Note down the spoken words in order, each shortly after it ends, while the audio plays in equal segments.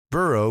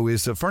Burrow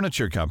is a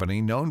furniture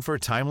company known for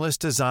timeless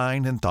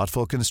design and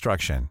thoughtful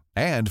construction,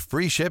 and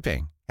free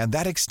shipping, and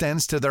that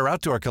extends to their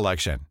outdoor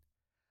collection.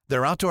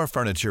 Their outdoor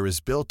furniture is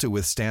built to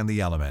withstand the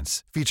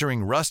elements,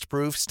 featuring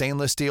rust-proof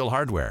stainless steel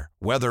hardware,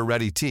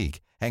 weather-ready teak,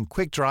 and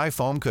quick-dry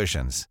foam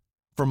cushions.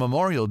 For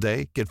Memorial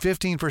Day, get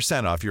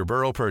 15% off your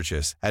Burrow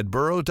purchase at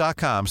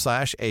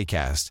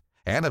burrow.com/ACAST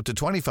and up to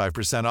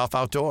 25% off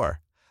outdoor.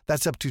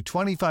 That's up to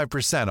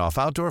 25% off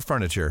outdoor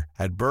furniture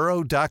at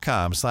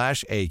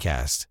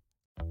burrow.com/ACAST.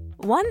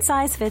 One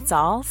size fits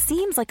all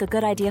seems like a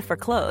good idea for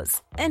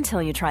clothes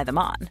until you try them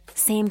on.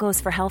 Same goes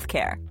for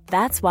healthcare.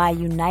 That's why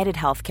United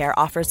Healthcare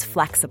offers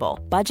flexible,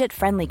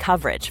 budget-friendly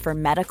coverage for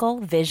medical,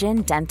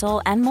 vision,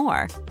 dental, and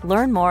more.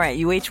 Learn more at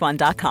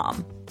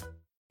uh1.com.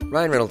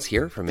 Ryan Reynolds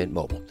here from Mint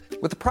Mobile.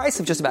 With the price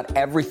of just about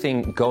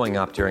everything going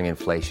up during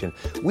inflation,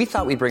 we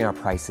thought we'd bring our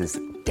prices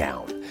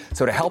down.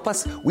 So to help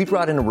us, we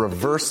brought in a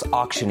reverse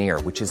auctioneer,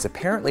 which is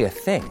apparently a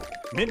thing.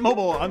 Mint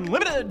Mobile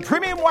Unlimited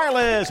Premium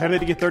Wireless. How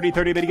to get 30,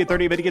 30, bit to get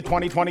 30, bit to get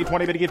 20, 20,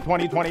 20, bit to get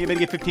 20, 20, bit to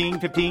get 15,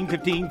 15,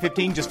 15,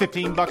 15, just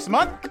 $15 a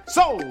month?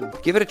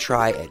 Sold! Give it a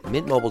try at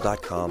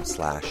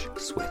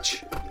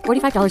mintmobile.com/switch.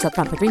 $45 up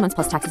front for 3 months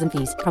plus taxes and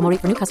fees. Promo rate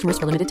for new customers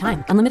for limited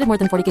time. Unlimited more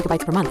than 40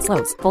 gigabytes per month.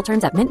 Slows full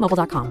terms at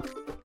mintmobile.com.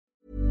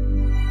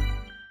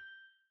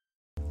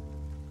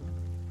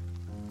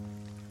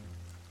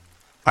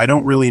 I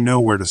don't really know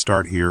where to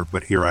start here,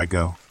 but here I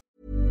go.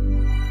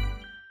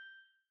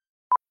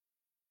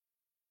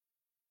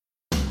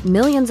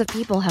 Millions of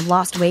people have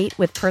lost weight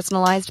with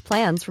personalized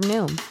plans from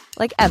Noom.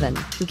 Like Evan,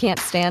 who can't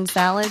stand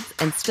salads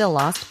and still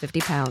lost 50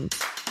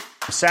 pounds.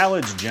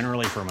 Salads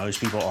generally for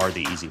most people are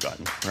the easy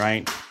button,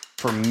 right?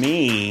 For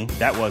me,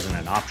 that wasn't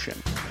an option.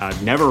 I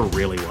never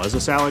really was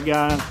a salad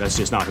guy. That's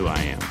just not who I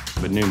am.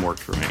 But Noom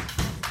worked for me.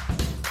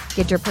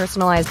 Get your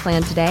personalized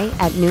plan today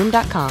at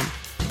Noom.com.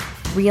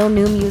 Real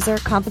Noom user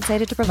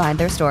compensated to provide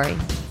their story.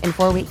 In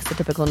 4 weeks, the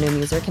typical Noom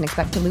user can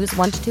expect to lose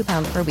 1 to 2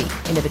 pounds per week.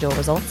 Individual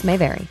results may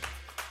vary.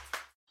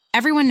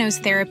 Everyone knows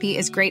therapy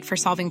is great for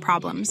solving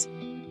problems.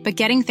 But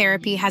getting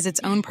therapy has its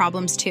own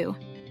problems too.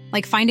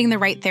 Like finding the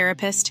right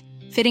therapist,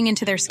 fitting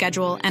into their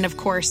schedule, and of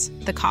course,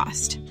 the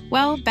cost.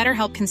 Well,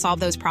 BetterHelp can solve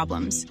those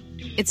problems.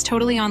 It's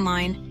totally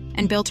online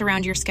and built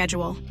around your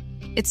schedule.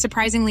 It's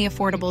surprisingly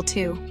affordable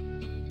too.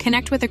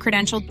 Connect with a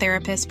credentialed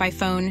therapist by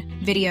phone,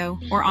 video,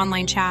 or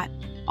online chat,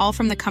 all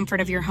from the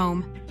comfort of your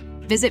home.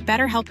 Visit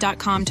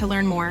BetterHelp.com to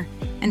learn more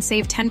and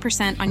save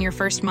 10% on your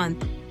first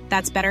month.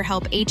 That's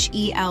BetterHelp,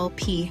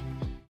 H-E-L-P.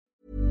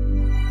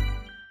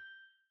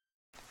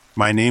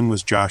 My name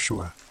was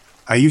Joshua.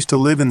 I used to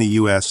live in the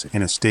U.S.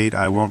 in a state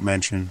I won't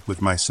mention with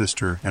my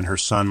sister and her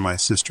son. My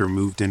sister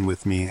moved in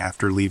with me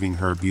after leaving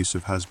her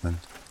abusive husband.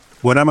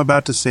 What I'm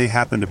about to say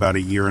happened about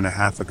 1.5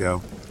 years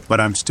ago, but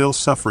I'm still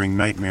suffering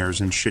nightmares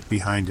and shit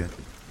behind it.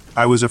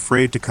 I was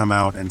afraid to come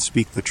out and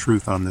speak the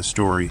truth on this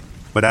story,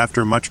 but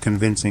after much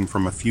convincing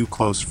from a few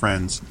close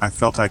friends I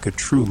felt I could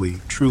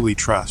truly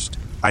trust,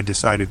 I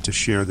decided to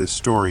share this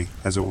story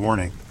as a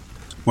warning.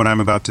 What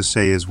I'm about to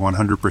say is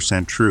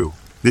 100% true.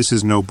 This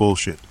is no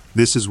bullshit.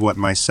 This is what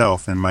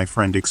myself and my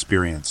friend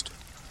experienced.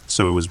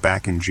 So it was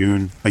back in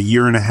June,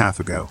 1.5 years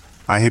ago.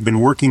 I had been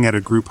working at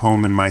a group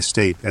home in my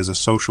state as a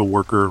social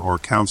worker or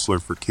counselor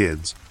for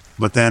kids.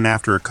 But then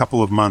after a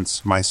couple of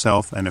months,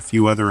 myself and a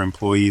few other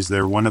employees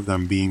there, one of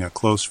them being a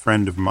close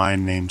friend of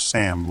mine named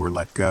Sam, were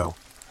let go.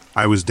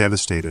 I was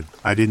devastated.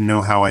 I didn't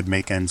know how I'd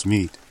make ends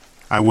meet.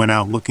 I went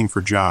out looking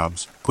for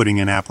jobs, putting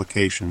in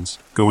applications,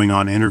 going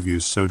on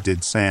interviews, so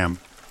did Sam.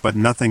 But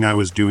nothing I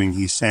was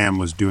doing Sam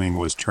was doing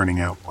was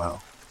turning out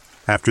well.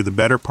 After the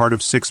better part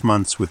of 6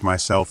 months with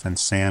myself and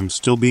Sam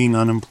still being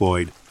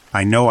unemployed,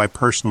 I know I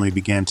personally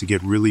began to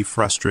get really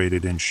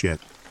frustrated and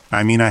shit.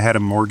 I mean, I had a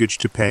mortgage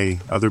to pay,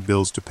 other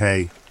bills to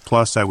pay,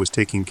 plus I was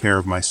taking care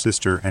of my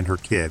sister and her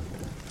kid.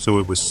 So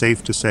it was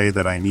safe to say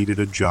that I needed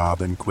a job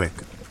and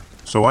quick.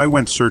 So I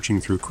went searching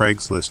through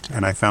Craigslist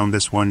and I found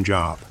this one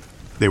job.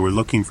 They were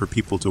looking for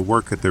people to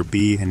work at their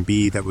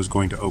B&B that was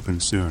going to open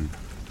soon.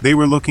 They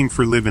were looking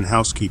for live-in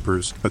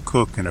housekeepers, a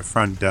cook, and a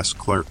front desk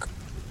clerk.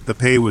 The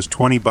pay was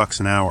 $20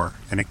 an hour,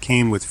 and it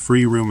came with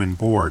free room and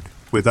board,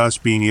 with us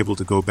being able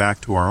to go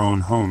back to our own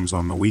homes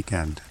on the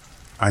weekend.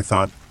 I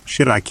thought,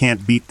 shit, I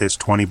can't beat this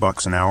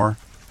 $20 an hour.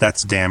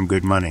 That's damn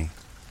good money.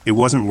 It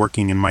wasn't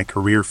working in my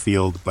career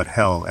field, but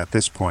hell, at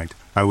this point,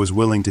 I was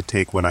willing to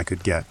take what I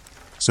could get.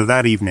 So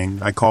that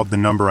evening, I called the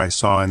number I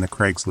saw in the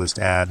Craigslist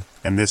ad,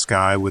 and this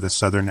guy with a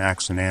southern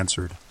accent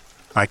answered.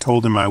 I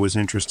told him I was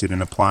interested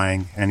in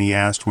applying, and he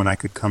asked when I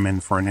could come in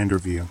for an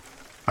interview.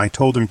 I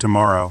told him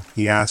tomorrow.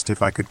 He asked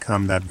if I could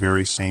come that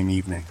very same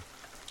evening.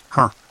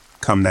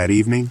 Come that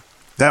evening?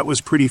 That was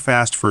pretty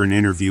fast for an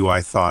interview,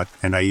 I thought,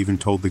 and I even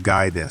told the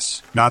guy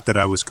this. Not that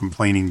I was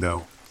complaining,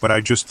 though, but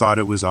I just thought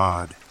it was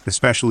odd,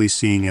 especially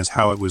seeing as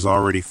how it was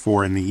already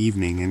 4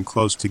 p.m. and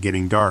close to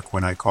getting dark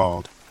when I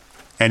called.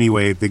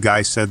 Anyway, the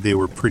guy said they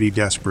were pretty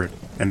desperate,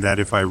 and that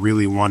if I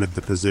really wanted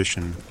the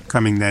position,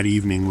 coming that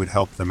evening would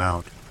help them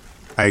out.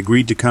 I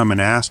agreed to come and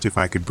asked if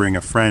I could bring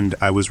a friend.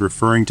 I was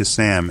referring to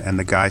Sam, and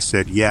the guy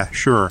said, yeah,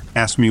 sure,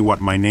 asked me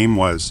what my name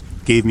was,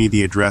 gave me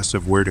the address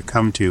of where to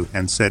come to,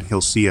 and said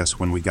he'll see us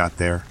when we got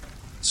there.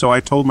 So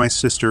I told my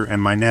sister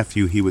and my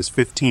nephew he was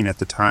 15 at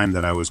the time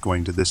that I was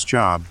going to this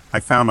job I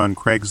found on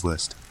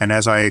Craigslist, and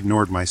as I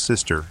ignored my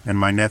sister and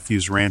my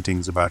nephew's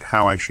rantings about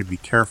how I should be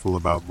careful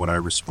about what I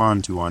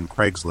respond to on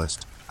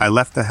Craigslist, I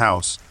left the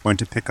house, went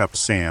to pick up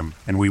Sam,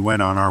 and we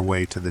went on our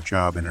way to the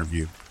job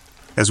interview.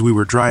 As we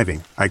were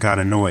driving, I got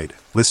annoyed,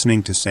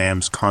 listening to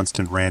Sam's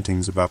constant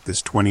rantings about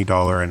this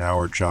 $20 an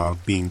hour job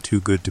being too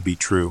good to be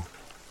true.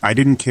 I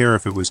didn't care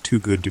if it was too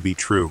good to be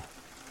true.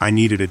 I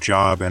needed a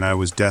job and I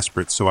was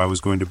desperate, so I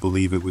was going to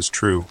believe it was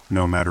true,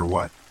 no matter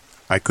what.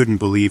 I couldn't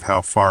believe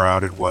how far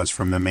out it was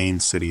from the main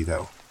city,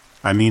 though.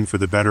 I mean, for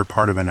the better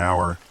part of an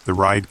hour, the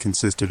ride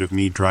consisted of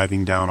me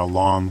driving down a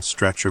long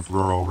stretch of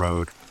rural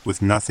road,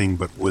 with nothing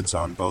but woods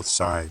on both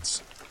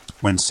sides.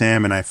 When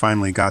Sam and I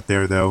finally got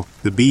there, though,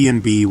 the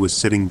B&B was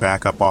sitting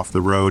back up off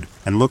the road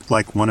and looked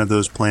like one of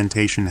those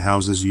plantation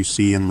houses you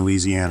see in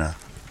Louisiana.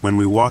 When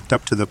we walked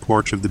up to the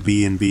porch of the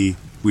B&B,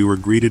 we were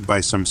greeted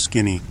by some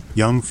skinny,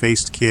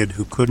 young-faced kid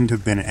who couldn't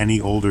have been any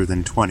older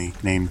than 20,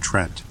 named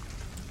Trent.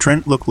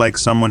 Trent looked like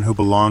someone who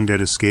belonged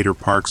at a skater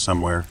park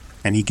somewhere,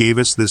 and he gave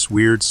us this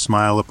weird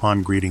smile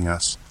upon greeting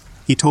us.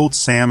 He told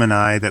Sam and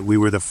I that we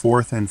were the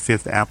 4th and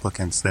 5th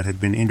applicants that had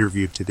been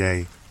interviewed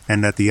today,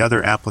 and that the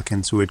other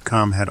applicants who had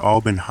come had all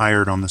been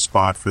hired on the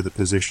spot for the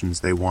positions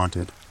they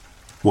wanted.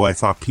 Well, I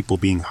thought people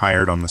being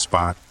hired on the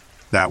spot,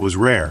 that was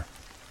rare.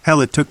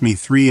 Hell, it took me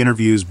 3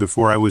 interviews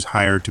before I was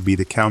hired to be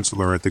the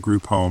counselor at the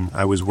group home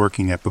I was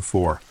working at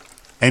before.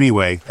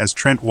 Anyway, as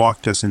Trent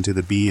walked us into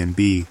the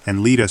B&B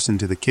and lead us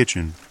into the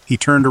kitchen, he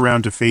turned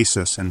around to face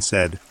us and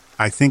said,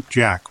 "I think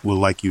Jack will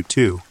like you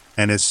too."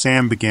 And as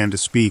Sam began to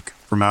speak,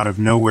 from out of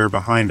nowhere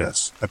behind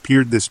us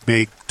appeared this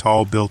big,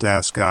 tall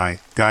built-ass guy.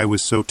 Guy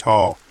was so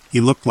tall,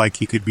 he looked like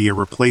he could be a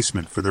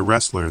replacement for the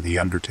wrestler, The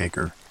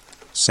Undertaker.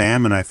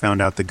 Sam and I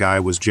found out the guy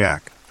was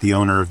Jack, the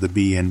owner of the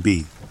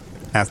B&B.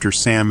 After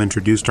Sam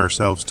introduced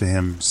ourselves to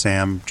him,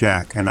 Sam,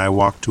 Jack, and I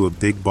walked to a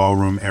big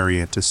ballroom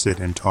area to sit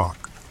and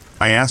talk.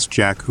 I asked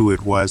Jack who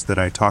it was that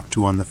I talked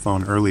to on the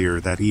phone earlier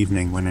that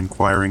evening when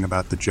inquiring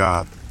about the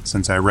job,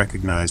 since I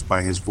recognized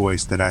by his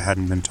voice that I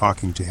hadn't been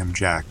talking to him,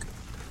 Jack.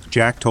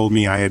 Jack told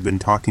me I had been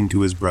talking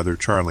to his brother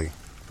Charlie.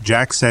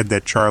 Jack said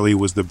that Charlie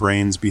was the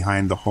brains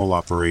behind the whole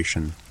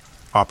operation.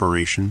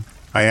 Operation?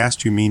 I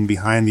asked, you mean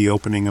behind the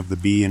opening of the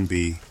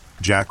B&B?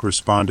 Jack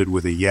responded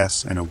with a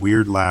yes and a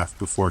weird laugh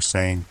before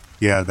saying,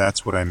 "Yeah,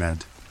 that's what I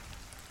meant."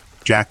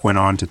 Jack went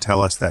on to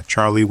tell us that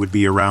Charlie would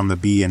be around the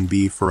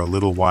B&B for a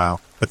little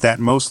while, but that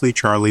mostly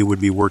Charlie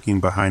would be working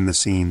behind the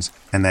scenes,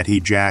 and that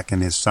he, Jack,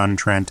 and his son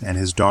Trent and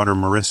his daughter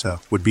Marissa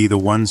would be the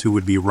ones who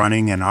would be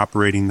running and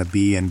operating the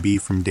B&B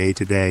from day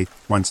to day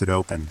once it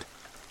opened.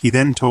 He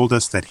then told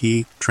us that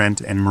he, Trent,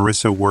 and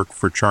Marissa worked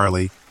for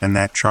Charlie, and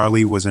that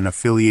Charlie was an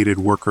affiliated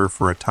worker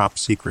for a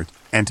top-secret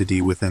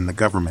entity within the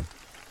government.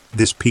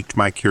 This piqued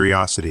my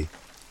curiosity.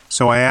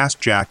 So I asked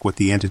Jack what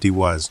the entity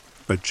was,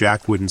 but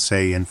Jack wouldn't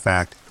say. In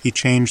fact, he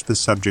changed the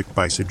subject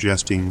by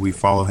suggesting we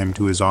follow him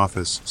to his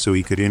office so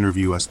he could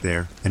interview us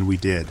there, and we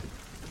did.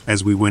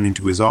 As we went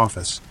into his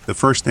office, the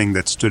first thing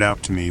that stood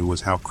out to me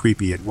was how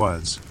creepy it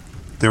was.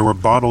 There were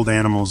bottled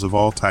animals of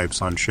all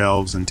types on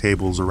shelves and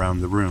tables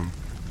around the room.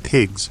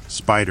 Pigs,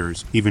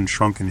 spiders, even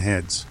shrunken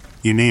heads.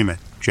 You name it,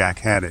 Jack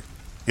had it.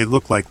 It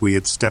looked like we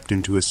had stepped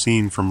into a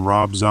scene from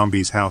Rob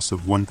Zombie's House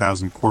of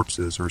 1,000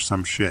 Corpses or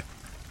some shit.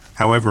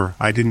 However,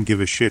 I didn't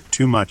give a shit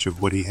too much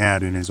of what he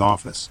had in his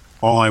office.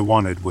 All I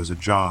wanted was a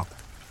job.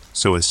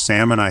 So as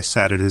Sam and I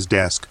sat at his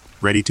desk,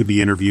 ready to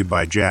be interviewed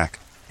by Jack,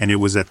 and it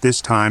was at this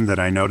time that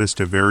I noticed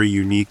a very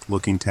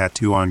unique-looking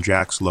tattoo on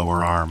Jack's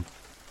lower arm.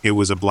 It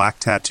was a black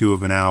tattoo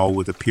of an owl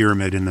with a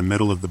pyramid in the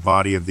middle of the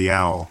body of the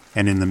owl,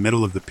 and in the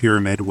middle of the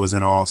pyramid was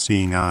an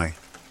all-seeing eye.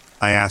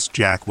 I asked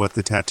Jack what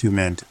the tattoo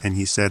meant, and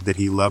he said that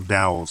he loved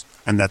owls,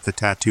 and that the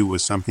tattoo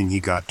was something he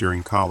got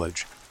during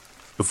college.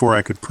 Before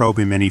I could probe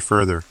him any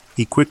further,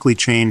 he quickly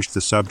changed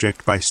the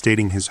subject by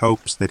stating his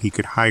hopes that he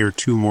could hire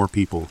 2 more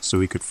people so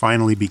he could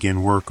finally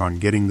begin work on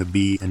getting the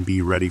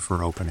B&B ready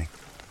for opening.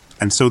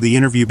 And so the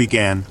interview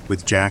began,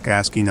 with Jack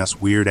asking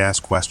us weird-ass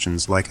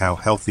questions like how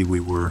healthy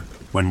we were,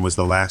 when was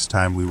the last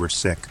time we were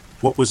sick,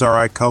 what was our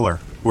eye color,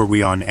 were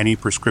we on any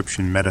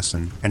prescription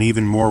medicine, and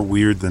even more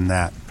weird than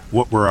that,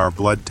 what were our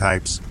blood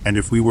types, and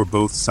if we were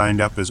both signed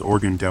up as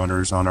organ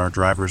donors on our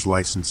driver's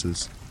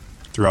licenses.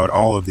 Throughout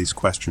all of these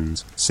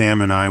questions,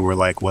 Sam and I were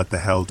like, what the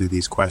hell do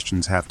these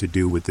questions have to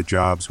do with the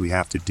jobs we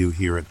have to do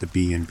here at the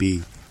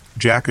B&B?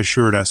 Jack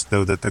assured us,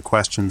 though, that the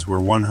questions were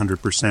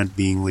 100%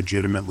 being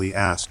legitimately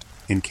asked,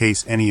 in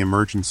case any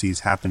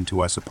emergencies happened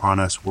to us upon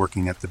us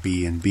working at the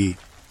B&B.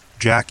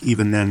 Jack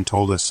even then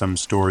told us some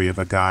story of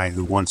a guy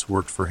who once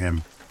worked for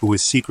him, who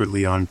was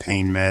secretly on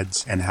pain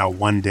meds, and how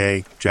one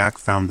day Jack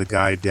found the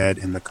guy dead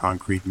in the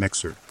concrete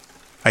mixer.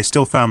 I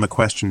still found the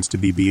questions to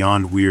be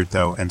beyond weird,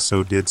 though, and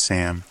so did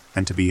Sam.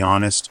 And to be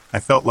honest,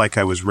 I felt like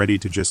I was ready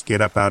to just get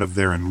up out of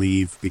there and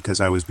leave, because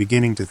I was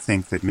beginning to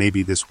think that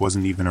maybe this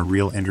wasn't even a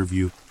real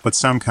interview, but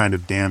some kind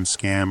of damn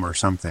scam or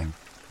something.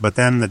 But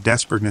then the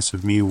desperateness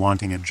of me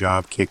wanting a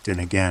job kicked in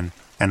again,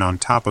 and on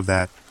top of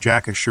that,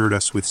 Jack assured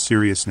us with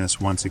seriousness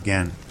once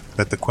again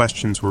that the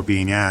questions were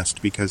being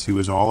asked because he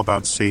was all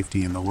about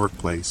safety in the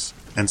workplace,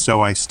 and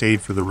so I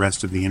stayed for the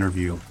rest of the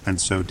interview, and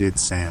so did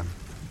Sam.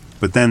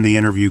 But then the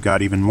interview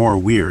got even more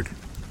weird.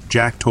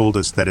 Jack told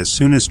us that as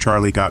soon as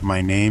Charlie got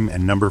my name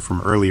and number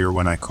from earlier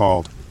when I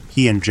called,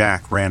 he and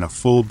Jack ran a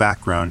full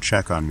background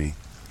check on me.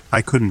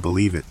 I couldn't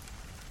believe it.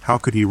 How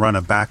could he run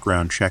a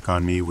background check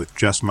on me with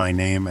just my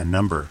name and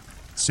number?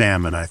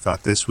 Sam and I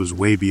thought this was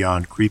way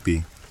beyond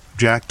creepy.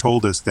 Jack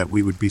told us that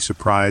we would be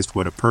surprised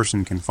what a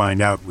person can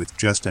find out with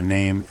just a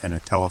name and a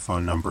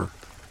telephone number.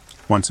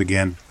 Once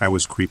again, I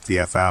was creeped the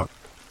F out.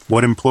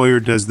 What employer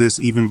does this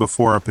even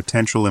before a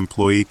potential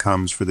employee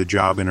comes for the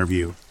job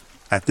interview?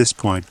 At this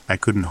point, I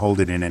couldn't hold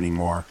it in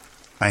anymore.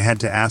 I had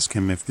to ask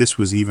him if this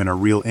was even a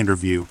real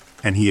interview,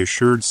 and he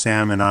assured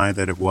Sam and I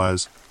that it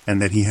was, and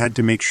that he had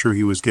to make sure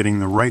he was getting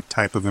the right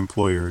type of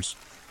employers.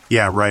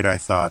 Yeah, right, I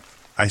thought.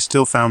 I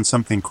still found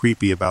something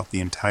creepy about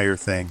the entire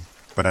thing,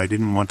 but I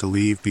didn't want to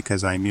leave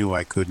because I knew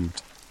I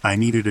couldn't. I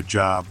needed a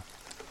job.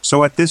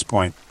 So at this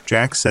point,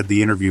 Jack said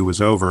the interview was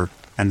over,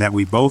 and that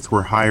we both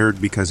were hired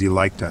because he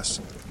liked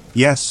us.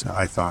 Yes,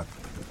 I thought.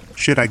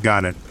 Shit, I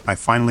got it. I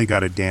finally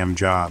got a damn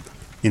job.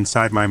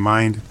 Inside my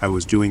mind, I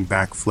was doing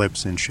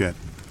backflips and shit.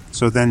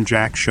 So then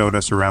Jack showed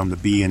us around the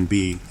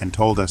B&B and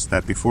told us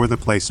that before the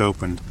place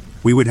opened,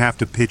 we would have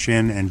to pitch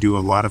in and do a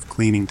lot of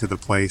cleaning to the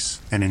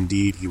place, and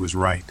indeed he was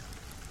right.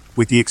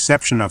 With the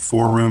exception of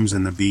 4 rooms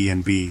in the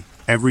B&B,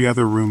 every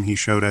other room he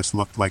showed us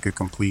looked like a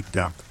complete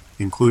dump,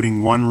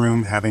 including one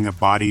room having a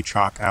body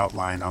chalk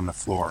outline on the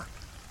floor.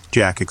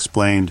 Jack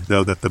explained,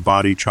 though, that the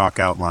body chalk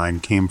outline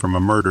came from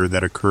a murder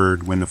that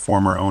occurred when the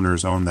former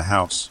owners owned the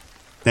house.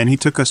 Then he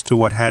took us to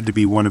what had to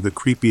be one of the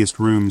creepiest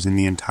rooms in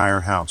the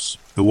entire house.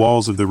 The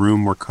walls of the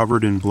room were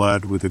covered in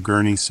blood, with a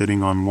gurney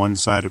sitting on one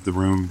side of the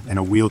room and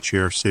a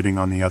wheelchair sitting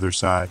on the other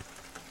side.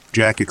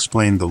 Jack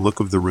explained the look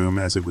of the room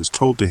as it was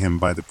told to him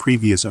by the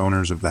previous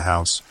owners of the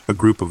house. A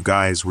group of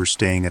guys were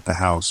staying at the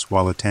house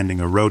while attending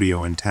a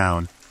rodeo in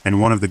town, and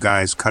one of the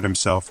guys cut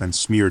himself and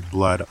smeared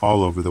blood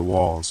all over the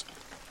walls.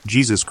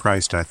 Jesus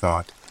Christ, I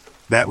thought.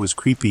 That was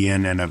creepy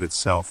in and of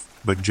itself,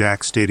 but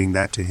Jack stating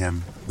that to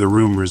him, the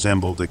room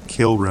resembled a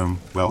kill room,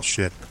 well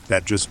shit,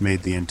 that just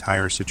made the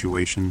entire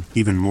situation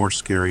even more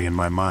scary in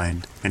my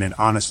mind, and it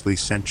honestly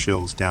sent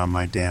chills down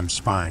my damn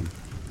spine.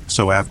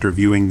 So after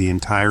viewing the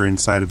entire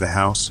inside of the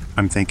house,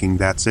 I'm thinking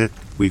that's it.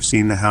 We've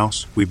seen the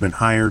house, we've been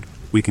hired,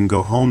 we can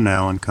go home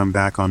now and come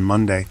back on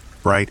Monday,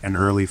 bright and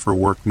early for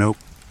work. Nope,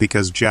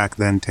 because Jack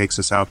then takes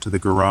us out to the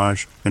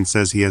garage and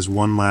says he has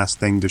one last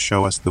thing to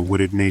show us, the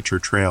wooded nature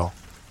trail.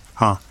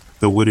 Huh,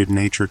 the wooded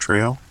nature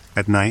trail?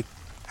 At night?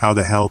 How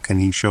the hell can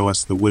he show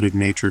us the wooded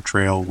nature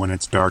trail when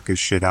it's dark as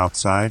shit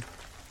outside?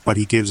 But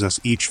he gives us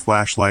each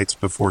flashlights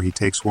before he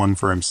takes one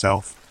for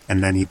himself,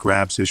 and then he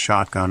grabs his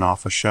shotgun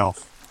off a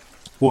shelf.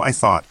 Well, I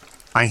thought,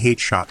 I hate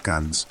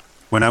shotguns.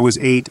 When I was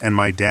 8 and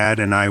my dad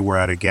and I were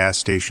at a gas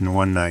station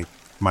one night,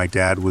 my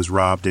dad was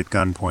robbed at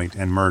gunpoint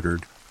and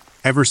murdered.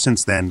 Ever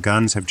since then,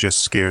 guns have just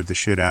scared the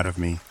shit out of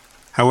me.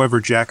 However,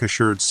 Jack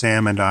assured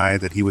Sam and I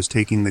that he was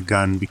taking the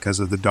gun because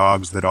of the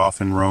dogs that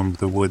often roamed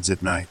the woods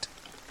at night.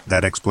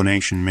 That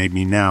explanation made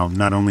me now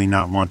not only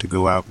not want to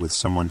go out with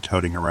someone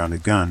toting around a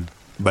gun,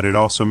 but it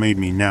also made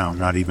me now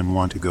not even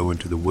want to go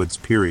into the woods,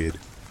 period.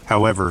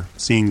 However,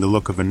 seeing the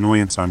look of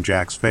annoyance on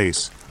Jack's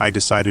face, I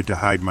decided to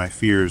hide my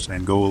fears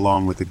and go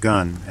along with the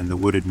gun and the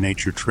wooded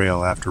nature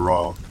trail after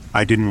all.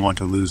 I didn't want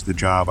to lose the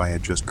job I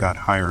had just got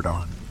hired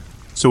on.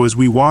 So as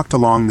we walked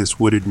along this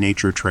wooded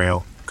nature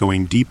trail,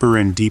 going deeper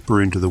and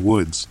deeper into the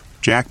woods,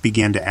 Jack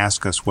began to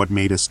ask us what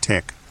made us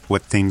tick,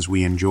 what things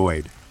we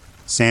enjoyed.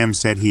 Sam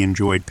said he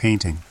enjoyed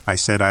painting. I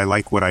said I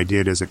like what I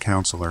did as a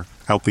counselor,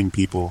 helping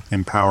people,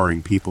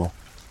 empowering people.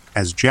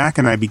 As Jack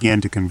and I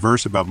began to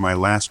converse about my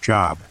last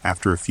job,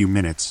 after a few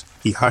minutes,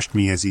 he hushed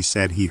me as he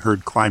said he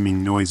heard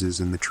climbing noises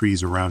in the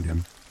trees around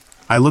him.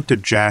 I looked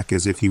at Jack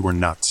as if he were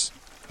nuts.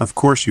 Of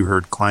course you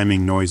heard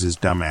climbing noises,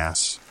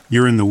 dumbass.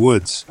 You're in the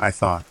woods, I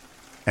thought.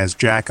 As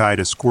Jack eyed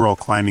a squirrel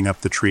climbing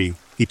up the tree,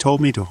 he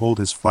told me to hold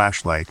his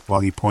flashlight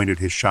while he pointed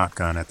his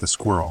shotgun at the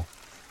squirrel.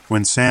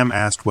 When Sam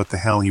asked what the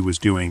hell he was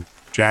doing,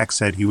 Jack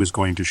said he was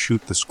going to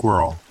shoot the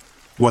squirrel.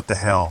 What the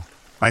hell?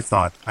 I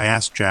thought. I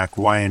asked Jack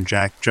why, and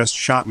Jack just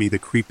shot me the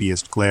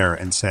creepiest glare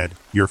and said,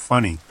 "You're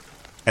funny."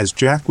 As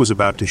Jack was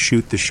about to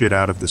shoot the shit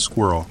out of the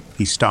squirrel,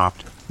 he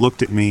stopped,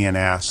 looked at me and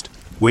asked,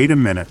 "Wait a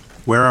minute,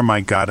 where are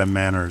my goddamn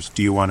manners?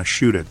 Do you want to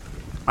shoot it?"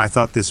 I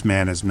thought this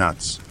man is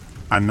nuts.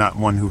 I'm not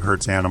one who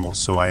hurts animals,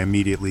 so I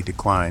immediately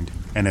declined,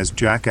 and as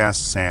Jack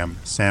asked Sam,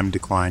 Sam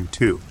declined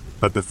too.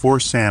 But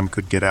before Sam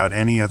could get out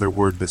any other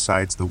word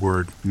besides the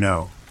word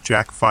no,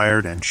 Jack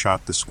fired and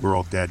shot the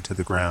squirrel dead to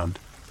the ground.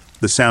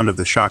 The sound of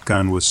the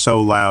shotgun was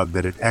so loud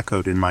that it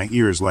echoed in my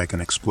ears like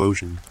an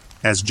explosion.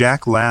 As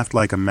Jack laughed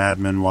like a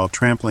madman while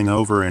trampling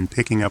over and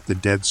picking up the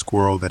dead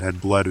squirrel that had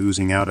blood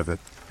oozing out of it,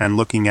 and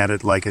looking at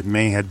it like it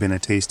may have been a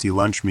tasty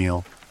lunch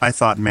meal, I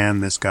thought, man,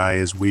 this guy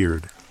is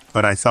weird.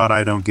 But I thought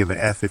I don't give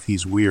a F if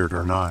he's weird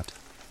or not.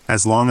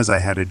 As long as I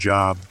had a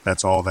job,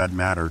 that's all that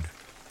mattered.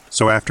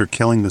 So after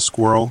killing the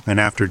squirrel, and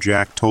after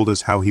Jack told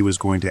us how he was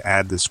going to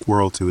add the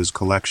squirrel to his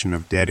collection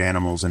of dead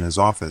animals in his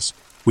office,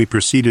 we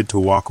proceeded to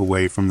walk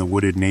away from the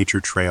wooded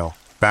nature trail,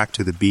 back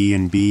to the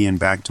B&B and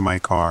back to my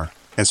car,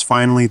 as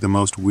finally the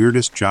most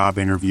weirdest job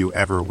interview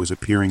ever was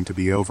appearing to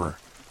be over.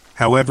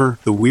 However,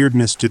 the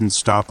weirdness didn't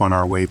stop on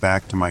our way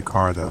back to my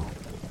car though.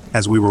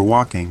 As we were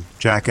walking,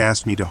 Jack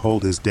asked me to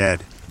hold his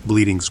dead,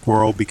 bleeding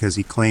squirrel because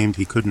he claimed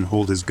he couldn't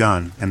hold his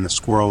gun and the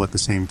squirrel at the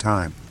same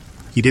time.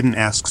 He didn't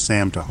ask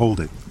Sam to hold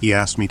it, he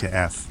asked me to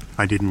F.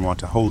 I didn't want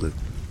to hold it.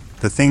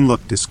 The thing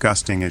looked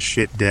disgusting as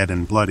shit, dead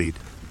and bloodied,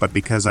 but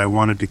because I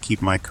wanted to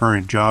keep my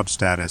current job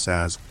status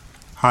as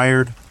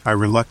hired, I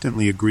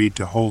reluctantly agreed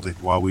to hold it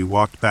while we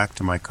walked back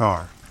to my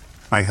car.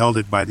 I held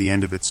it by the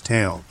end of its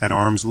tail, at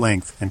arm's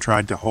length, and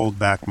tried to hold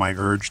back my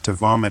urge to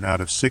vomit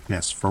out of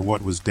sickness for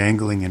what was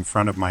dangling in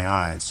front of my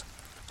eyes.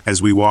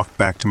 As we walked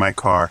back to my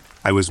car,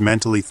 I was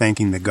mentally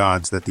thanking the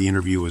gods that the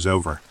interview was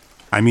over.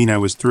 I mean, I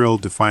was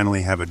thrilled to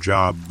finally have a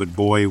job, but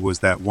boy, was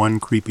that one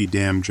creepy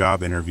damn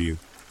job interview.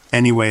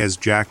 Anyway, as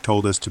Jack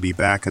told us to be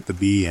back at the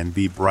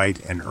B&B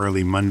bright and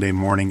early Monday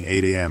morning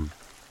 8 a.m.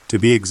 To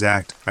be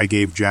exact, I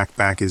gave Jack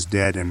back his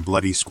dead and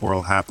bloody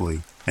squirrel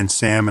happily, and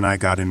Sam and I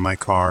got in my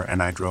car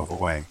and I drove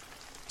away.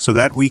 So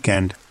that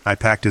weekend, I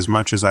packed as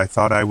much as I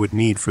thought I would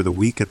need for the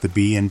week at the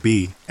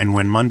B&B, and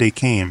when Monday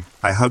came,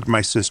 I hugged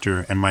my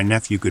sister and my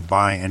nephew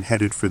goodbye and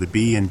headed for the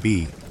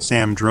B&B.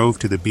 Sam drove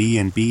to the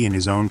B&B in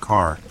his own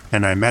car,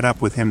 and I met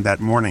up with him that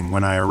morning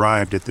when I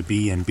arrived at the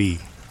B&B.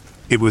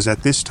 It was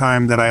at this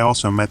time that I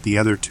also met the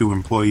other two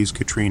employees,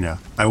 Katrina.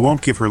 I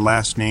won't give her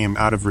last name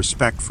out of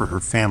respect for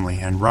her family,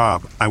 and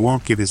Rob, I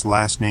won't give his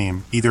last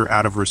name either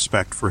out of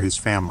respect for his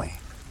family.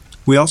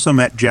 We also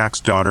met Jack's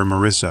daughter,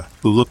 Marissa,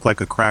 who looked like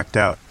a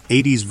cracked-out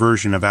 80s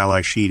version of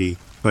Ali Sheedy,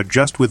 but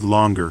just with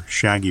longer,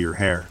 shaggier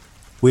hair.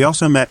 We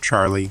also met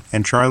Charlie,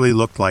 and Charlie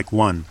looked like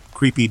one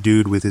creepy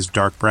dude with his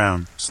dark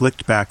brown,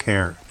 slicked-back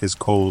hair, his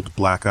cold,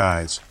 black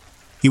eyes.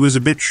 He was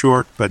a bit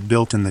short, but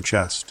built in the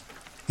chest.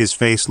 His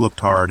face looked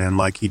hard and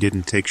like he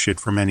didn't take shit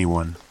from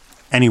anyone.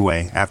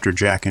 Anyway, after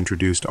Jack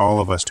introduced all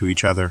of us to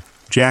each other,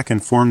 Jack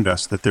informed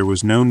us that there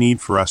was no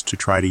need for us to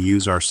try to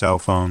use our cell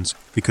phones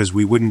because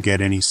we wouldn't get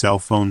any cell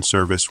phone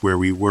service where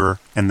we were,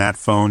 and that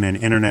phone and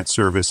internet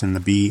service in the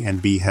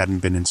B&B hadn't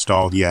been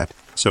installed yet,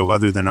 so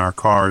other than our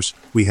cars,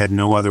 we had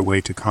no other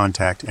way to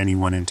contact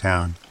anyone in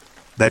town.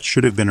 That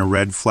should have been a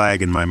red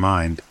flag in my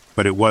mind,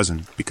 but it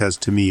wasn't, because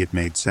to me it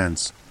made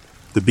sense.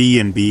 The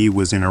B&B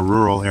was in a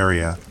rural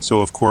area, so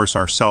of course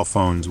our cell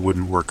phones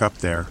wouldn't work up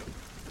there.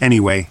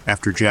 Anyway,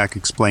 after Jack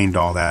explained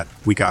all that,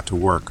 we got to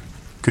work.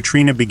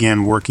 Katrina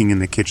began working in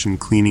the kitchen,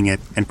 cleaning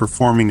it and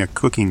performing a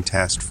cooking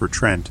test for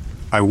Trent.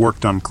 I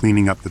worked on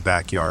cleaning up the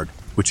backyard,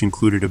 which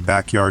included a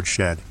backyard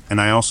shed,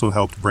 and I also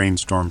helped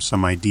brainstorm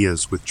some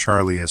ideas with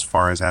Charlie as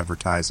far as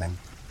advertising.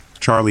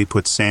 Charlie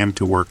put Sam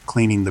to work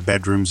cleaning the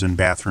bedrooms and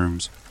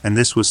bathrooms, and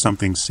this was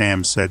something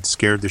Sam said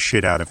scared the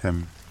shit out of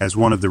him, as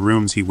one of the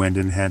rooms he went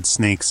in had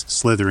snakes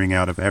slithering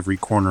out of every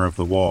corner of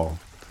the wall.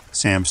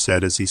 Sam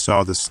said as he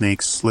saw the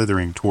snakes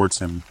slithering towards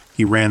him,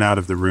 he ran out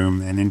of the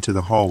room and into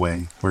the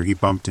hallway, where he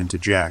bumped into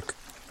Jack.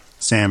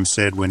 Sam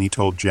said when he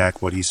told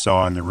Jack what he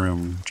saw in the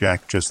room,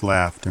 Jack just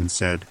laughed and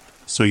said,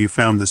 "So you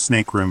found the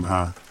snake room,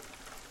 huh?"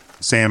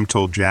 Sam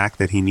told Jack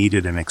that he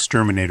needed an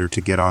exterminator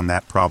to get on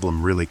that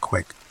problem really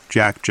quick.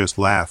 Jack just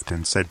laughed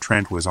and said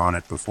Trent was on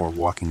it before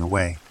walking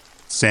away.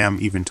 Sam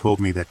even told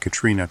me that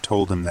Katrina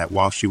told him that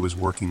while she was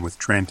working with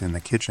Trent in the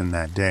kitchen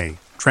that day,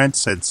 Trent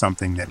said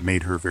something that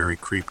made her very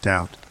creeped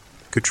out.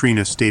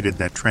 Katrina stated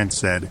that Trent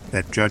said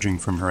that, judging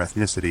from her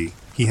ethnicity,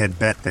 he had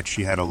bet that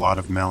she had a lot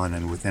of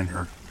melanin within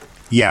her.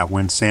 Yeah,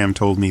 when Sam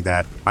told me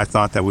that, I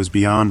thought that was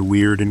beyond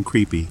weird and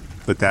creepy,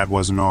 but that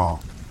wasn't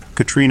all.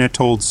 Katrina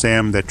told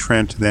Sam that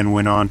Trent then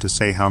went on to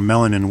say how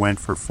melanin went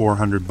for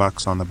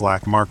 $400 on the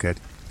black market,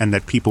 and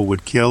that people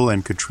would kill,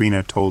 and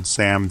Katrina told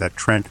Sam that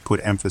Trent put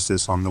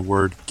emphasis on the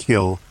word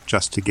kill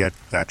just to get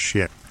that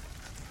shit.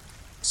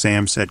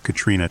 Sam said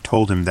Katrina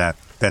told him that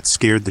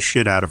scared the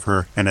shit out of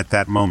her, and at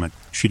that moment,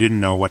 she didn't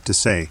know what to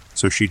say,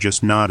 so she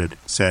just nodded,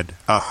 said,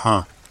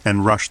 "Uh-huh,"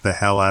 and rushed the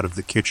hell out of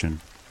the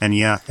kitchen. And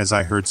yeah, as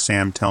I heard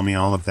Sam tell me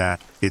all of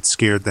that, it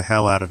scared the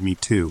hell out of me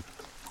too.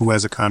 Who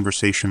has a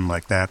conversation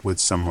like that with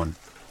someone?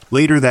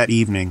 Later that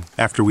evening,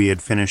 after we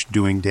had finished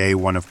doing day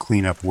one of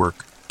cleanup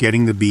work,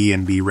 getting the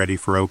B&B ready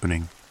for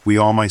opening, we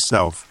all,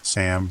 myself,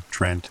 Sam,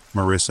 Trent,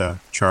 Marissa,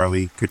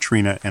 Charlie,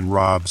 Katrina, and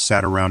Rob,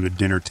 sat around a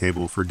dinner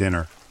table for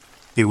dinner.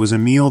 It was a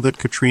meal that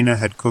Katrina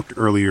had cooked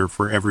earlier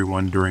for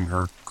everyone during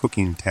her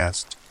cooking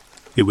test.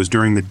 It was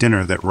during the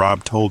dinner that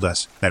Rob told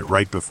us that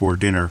right before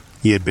dinner,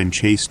 he had been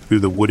chased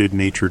through the wooded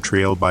nature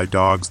trail by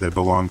dogs that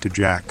belonged to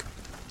Jack.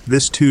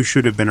 This too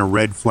should have been a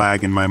red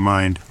flag in my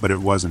mind, but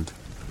it wasn't.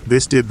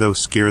 This did, though,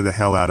 scare the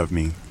hell out of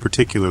me,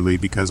 particularly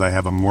because I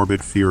have a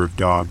morbid fear of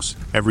dogs.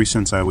 Ever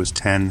since I was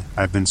 10,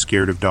 I've been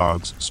scared of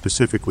dogs,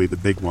 specifically the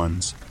big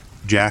ones.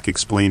 Jack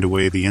explained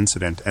away the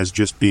incident as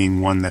just being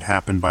one that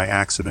happened by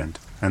accident,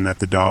 and that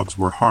the dogs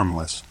were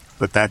harmless.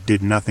 but that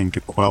did nothing to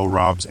quell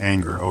Rob's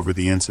anger over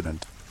the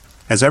incident.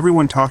 As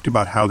everyone talked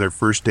about how their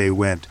first day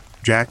went,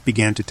 Jack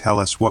began to tell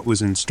us what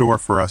was in store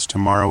for us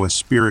tomorrow, a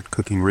spirit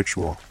cooking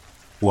ritual.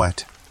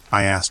 What?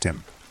 I asked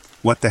him.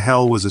 What the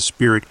hell was a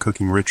spirit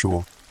cooking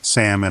ritual?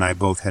 Sam and I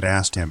both had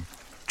asked him.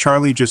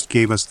 Charlie just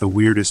gave us the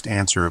weirdest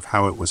answer of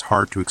how it was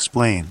hard to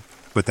explain,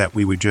 but that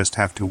we would just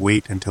have to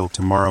wait until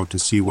tomorrow to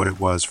see what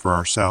it was for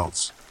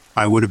ourselves.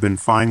 I would have been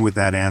fine with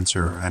that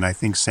answer, and I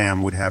think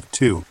Sam would have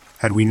too,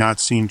 had we not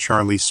seen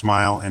Charlie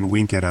smile and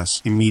wink at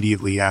us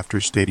immediately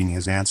after stating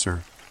his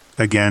answer.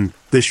 Again,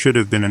 this should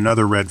have been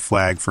another red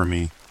flag for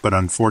me, but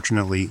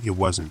unfortunately it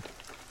wasn't.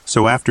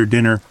 So after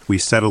dinner, we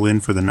settle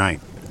in for the night.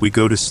 We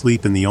go to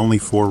sleep in the only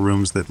 4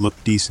 rooms that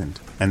looked decent,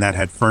 and that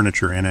had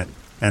furniture in it.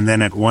 And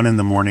then at 1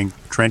 a.m,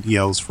 Trent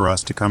yells for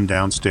us to come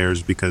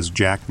downstairs because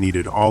Jack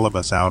needed all of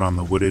us out on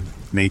the wooded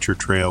nature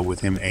trail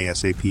with him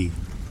ASAP.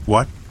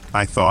 What?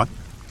 I thought.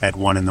 At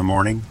 1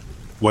 a.m?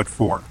 What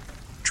for?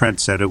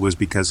 Trent said it was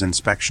because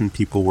inspection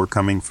people were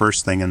coming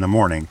first thing in the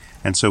morning,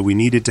 and so we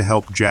needed to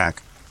help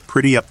Jack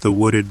pretty up the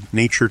wooded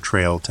nature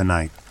trail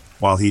tonight,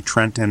 while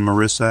Trent and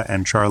Marissa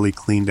and Charlie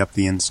cleaned up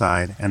the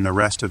inside and the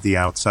rest of the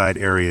outside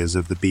areas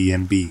of the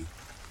B&B.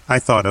 I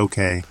thought,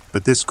 okay,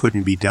 but this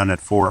couldn't be done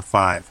at 4 or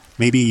 5.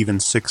 Maybe even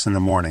 6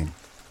 a.m.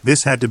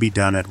 This had to be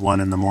done at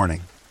 1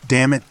 a.m.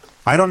 Damn it.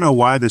 I don't know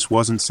why this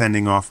wasn't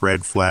sending off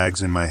red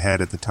flags in my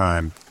head at the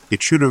time.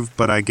 It should have,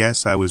 but I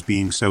guess I was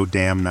being so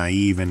damn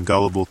naive and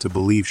gullible to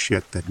believe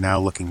shit that now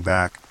looking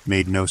back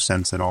made no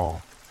sense at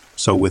all.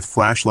 So with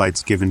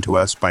flashlights given to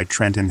us by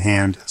Trent in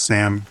hand,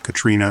 Sam,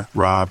 Katrina,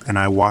 Rob, and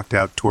I walked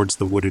out towards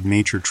the wooded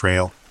nature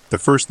trail. The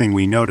first thing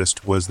we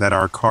noticed was that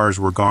our cars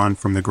were gone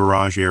from the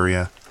garage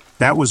area.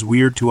 That was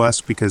weird to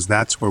us because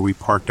that's where we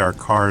parked our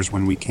cars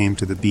when we came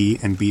to the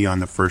B&B on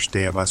the first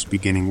day of us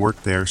beginning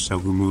work there, so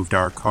we moved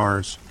our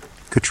cars.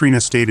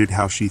 Katrina stated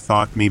how she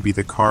thought maybe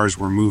the cars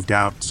were moved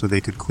out so they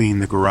could clean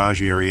the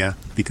garage area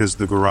because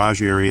the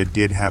garage area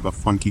did have a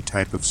funky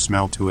type of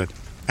smell to it,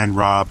 and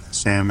Rob,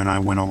 Sam, and I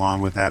went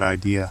along with that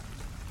idea.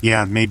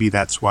 Yeah, maybe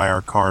that's why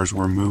our cars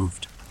were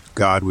moved.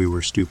 God, we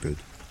were stupid.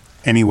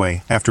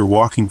 Anyway, after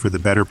walking for the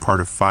better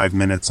part of 5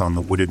 minutes on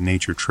the wooded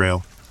nature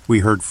trail, we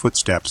heard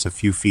footsteps a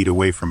few feet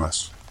away from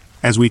us.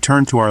 As we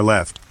turned to our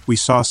left, we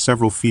saw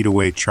several feet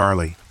away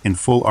Charlie, in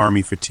full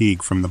army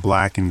fatigue from the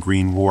black and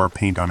green war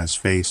paint on his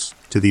face,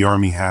 to the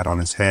army hat on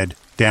his head,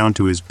 down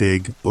to his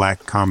big,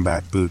 black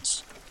combat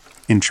boots.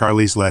 In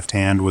Charlie's left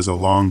hand was a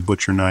long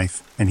butcher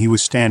knife, and he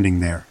was standing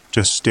there,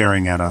 just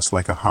staring at us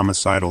like a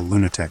homicidal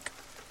lunatic.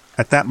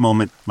 At that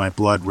moment, my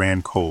blood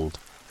ran cold.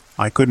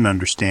 I couldn't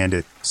understand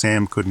it,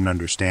 Sam couldn't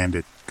understand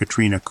it,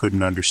 Katrina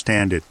couldn't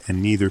understand it,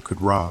 and neither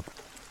could Rob.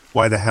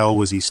 Why the hell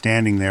was he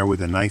standing there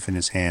with a knife in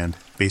his hand,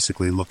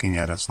 basically looking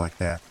at us like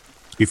that?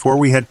 Before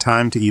we had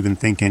time to even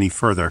think any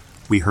further,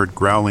 we heard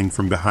growling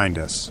from behind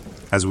us.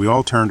 As we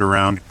all turned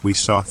around, we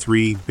saw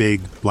 3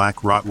 big, black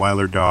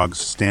Rottweiler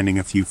dogs standing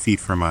a few feet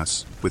from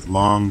us, with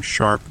long,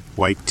 sharp,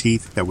 white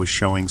teeth that was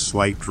showing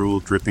slight drool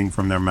dripping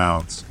from their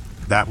mouths.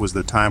 That was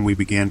the time we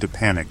began to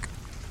panic.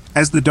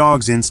 As the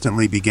dogs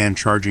instantly began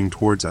charging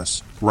towards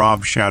us,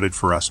 Rob shouted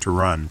for us to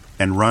run,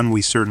 and run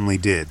we certainly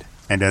did.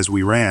 And as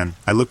we ran,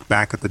 I looked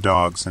back at the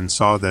dogs and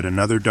saw that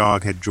another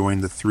dog had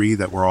joined the 3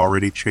 that were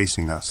already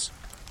chasing us.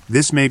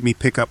 This made me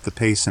pick up the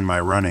pace in my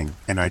running,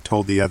 and I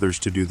told the others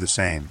to do the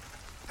same.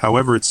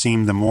 However, it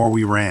seemed the more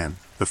we ran,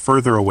 the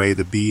further away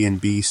the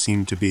B&B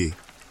seemed to be.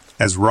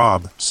 As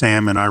Rob,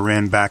 Sam, and I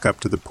ran back up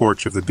to the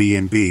porch of the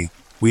B&B,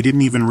 we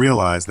didn't even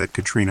realize that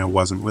Katrina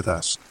wasn't with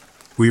us.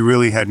 We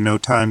really had no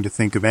time to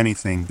think of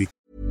anything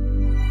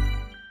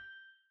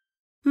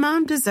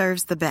Mom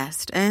deserves the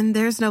best, and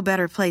there's no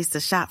better place to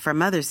shop for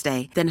Mother's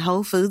Day than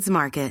Whole Foods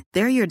Market.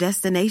 They're your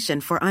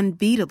destination for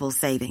unbeatable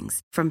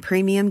savings, from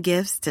premium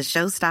gifts to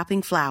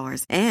show-stopping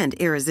flowers and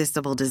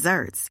irresistible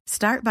desserts.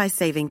 Start by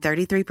saving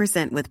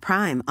 33% with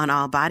Prime on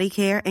all body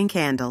care and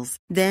candles.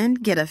 Then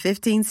get a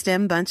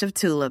 15-stem bunch of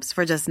tulips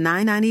for just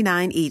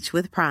 $9.99 each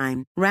with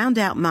Prime. Round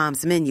out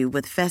Mom's menu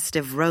with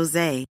festive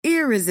rosé,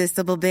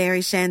 irresistible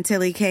berry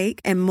chantilly cake,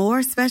 and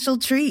more special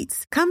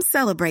treats. Come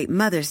celebrate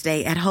Mother's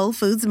Day at Whole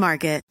Foods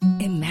Market.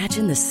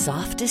 Imagine the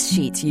softest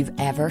sheets you've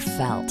ever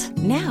felt.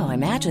 Now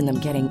imagine them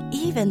getting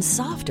even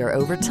softer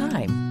over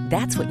time.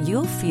 That's what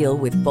you'll feel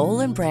with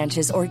Boll &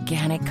 Branch's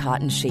organic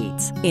cotton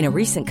sheets. In a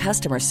recent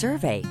customer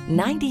survey,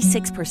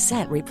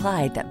 96%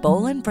 replied that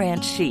Boll &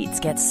 Branch sheets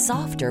get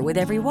softer with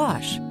every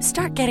wash.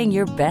 Start getting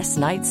your best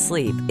night's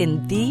sleep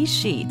in these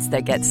sheets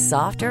that get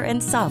softer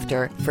and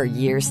softer for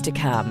years to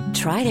come.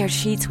 Try their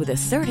sheets with a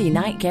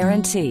 30-night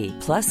guarantee.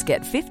 Plus,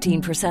 get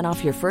 15%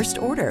 off your first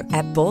order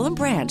at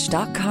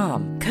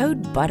bollandbranch.com.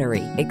 Code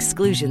BUTTERY.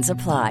 Exclusions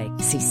apply.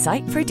 See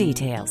site for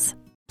details.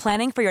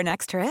 Planning for your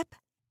next trip?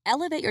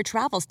 Elevate your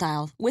travel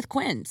style with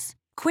Quince.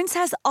 Quince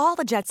has all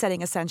the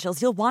jet-setting essentials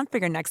you'll want for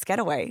your next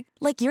getaway,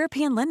 like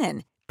European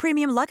linen,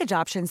 premium luggage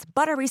options,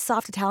 buttery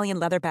soft Italian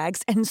leather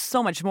bags, and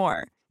so much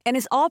more. And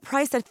is all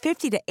priced at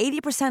 50 to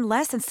 80%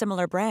 less than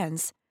similar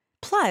brands.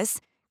 Plus,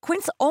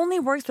 Quince only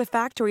works with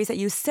factories that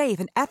use safe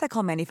and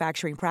ethical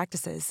manufacturing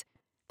practices.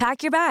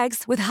 Pack your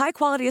bags with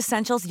high-quality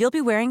essentials you'll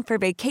be wearing for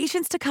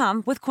vacations to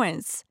come with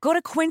Quince. Go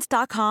to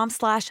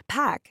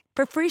quince.com/pack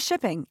for free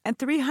shipping and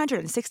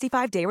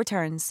 365-day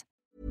returns.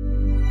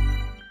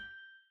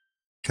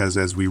 Because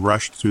as we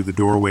rushed through the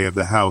doorway of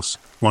the house,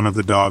 one of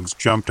the dogs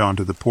jumped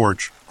onto the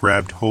porch,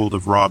 grabbed hold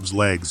of Rob's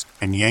legs,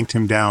 and yanked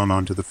him down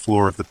onto the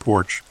floor of the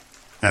porch.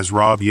 As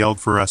Rob yelled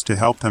for us to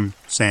help him,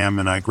 Sam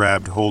and I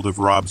grabbed hold of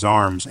Rob's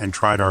arms and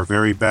tried our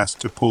very best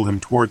to pull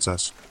him towards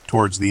us,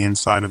 towards the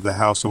inside of the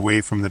house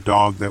away from the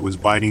dog that was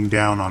biting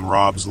down on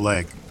Rob's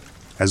leg.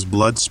 As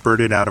blood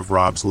spurted out of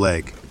Rob's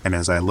leg, and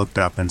as I looked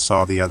up and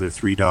saw the other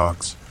 3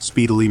 dogs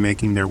speedily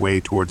making their way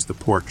towards the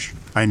porch,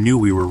 I knew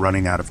we were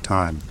running out of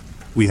time.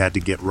 We had to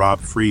get Rob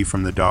free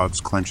from the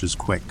dog's clenches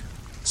quick.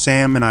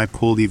 Sam and I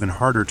pulled even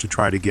harder to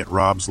try to get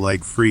Rob's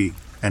leg free,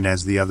 and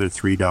as the other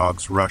 3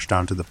 dogs rushed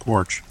onto the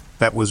porch,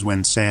 that was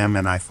when Sam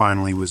and I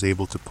finally was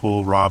able to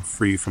pull Rob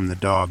free from the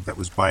dog that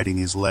was biting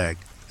his leg,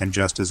 and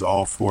just as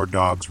all 4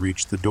 dogs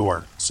reached the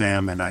door,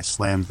 Sam and I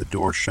slammed the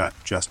door shut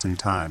just in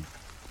time.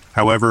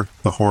 However,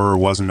 the horror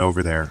wasn't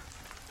over there.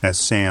 As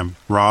Sam,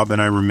 Rob,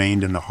 and I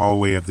remained in the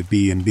hallway of the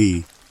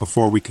B&B,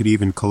 before we could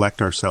even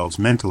collect ourselves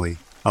mentally,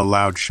 a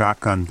loud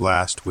shotgun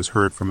blast was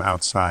heard from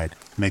outside,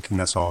 making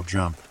us all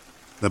jump.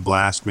 The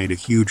blast made a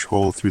huge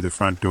hole through the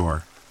front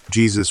door.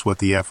 Jesus, what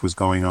the F was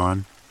going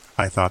on?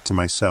 I thought to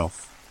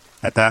myself.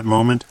 At that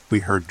moment,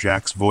 we heard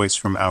Jack's voice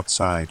from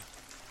outside.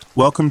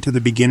 "Welcome to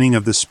the beginning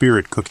of the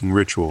spirit cooking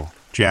ritual,"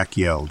 Jack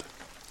yelled.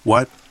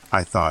 What?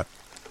 I thought.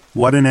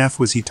 What an F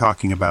was he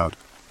talking about?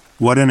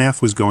 What an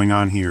F was going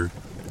on here?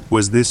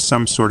 Was this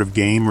some sort of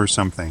game or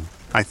something?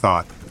 I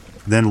thought.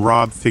 Then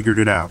Rob figured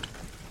it out.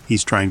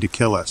 "He's trying to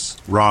kill us,"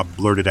 Rob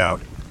blurted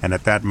out, and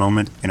at that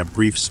moment, in a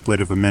brief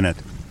split of a minute,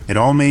 it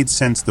all made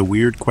sense. The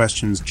weird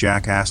questions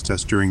Jack asked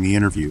us during the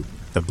interview,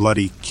 the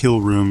bloody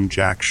kill room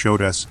Jack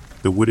showed us,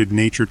 the wooded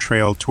nature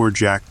trail tour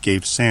Jack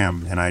gave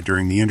Sam and I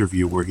during the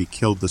interview where he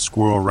killed the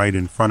squirrel right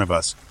in front of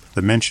us,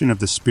 the mention of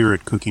the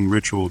spirit cooking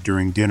ritual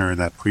during dinner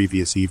that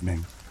previous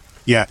evening.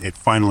 Yeah, it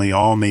finally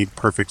all made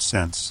perfect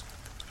sense.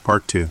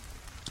 Part 2.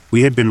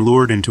 We had been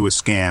lured into a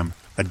scam,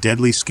 a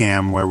deadly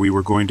scam where we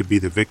were going to be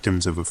the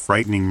victims of a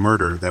frightening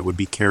murder that would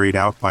be carried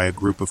out by a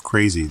group of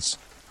crazies.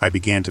 I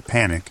began to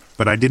panic,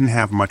 but I didn't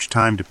have much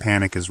time to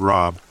panic as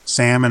Rob,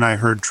 Sam, and I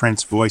heard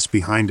Trent's voice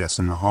behind us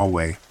in the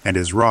hallway, and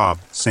as Rob,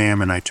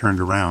 Sam, and I turned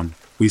around,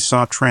 we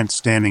saw Trent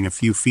standing a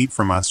few feet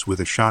from us with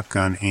a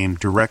shotgun aimed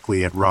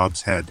directly at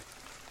Rob's head.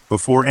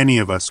 Before any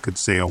of us could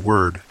say a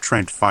word,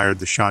 Trent fired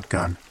the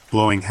shotgun,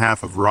 blowing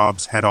half of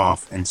Rob's head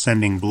off and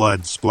sending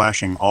blood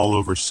splashing all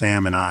over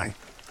Sam and I.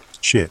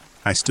 Shit,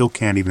 I still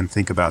can't even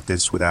think about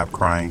this without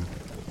crying.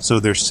 So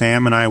there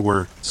Sam and I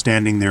were,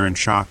 standing there in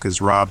shock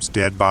as Rob's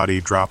dead body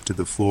dropped to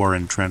the floor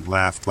and Trent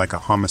laughed like a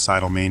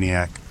homicidal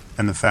maniac,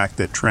 and the fact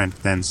that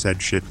Trent then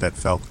said shit that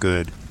felt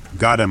good.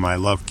 Got him, I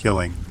love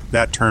killing.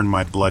 That turned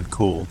my blood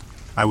cold.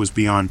 I was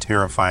beyond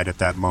terrified at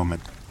that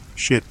moment.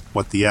 Shit,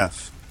 what the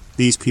F?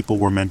 These people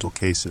were mental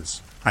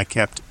cases. I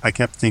kept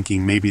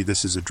thinking maybe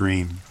this is a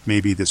dream,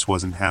 maybe this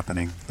wasn't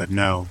happening, but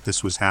no,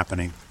 this was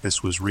happening,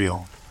 this was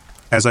real.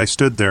 As I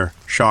stood there,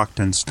 shocked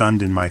and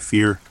stunned in my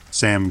fear,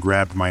 Sam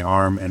grabbed my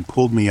arm and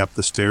pulled me up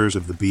the stairs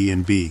of the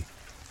B&B.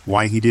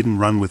 Why he didn't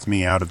run with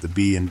me out of the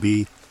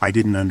B&B, I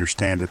didn't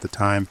understand at the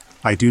time.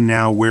 I do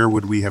now. Where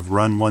would we have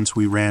run once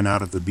we ran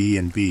out of the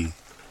B&B?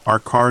 Our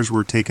cars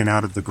were taken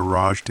out of the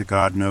garage to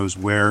God knows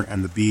where,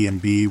 and the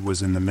B&B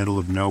was in the middle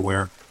of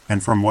nowhere,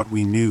 and from what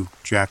we knew,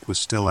 Jack was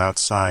still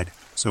outside,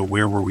 so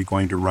where were we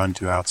going to run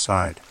to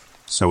outside?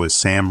 So as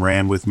Sam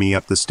ran with me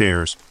up the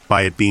stairs,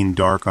 by it being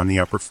dark on the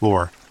upper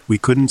floor, we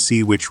couldn't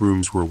see which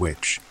rooms were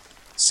which.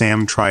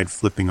 Sam tried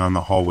flipping on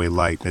the hallway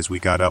light as we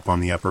got up on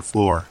the upper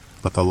floor,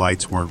 but the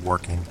lights weren't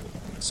working.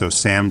 So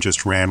Sam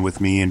just ran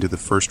with me into the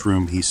first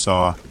room he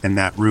saw, and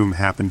that room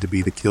happened to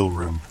be the kill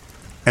room.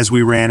 As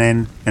we ran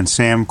in, and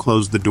Sam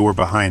closed the door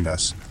behind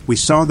us, we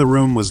saw the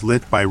room was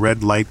lit by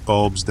red light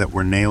bulbs that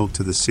were nailed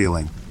to the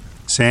ceiling.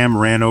 Sam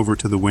ran over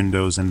to the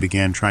windows and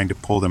began trying to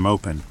pull them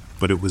open,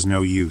 but it was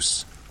no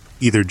use.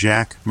 Either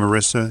Jack,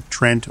 Marissa,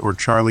 Trent, or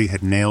Charlie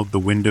had nailed the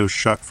windows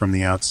shut from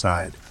the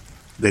outside.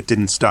 That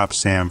didn't stop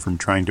Sam from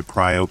trying to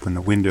pry open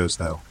the windows,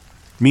 though.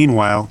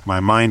 Meanwhile,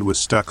 my mind was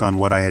stuck on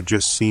what I had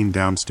just seen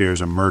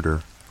downstairs, a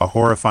murder, a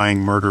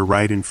horrifying murder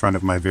right in front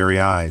of my very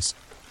eyes.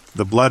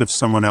 The blood of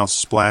someone else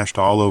splashed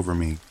all over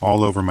me,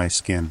 all over my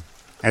skin.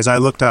 As I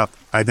looked up,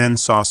 I then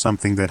saw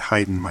something that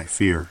heightened my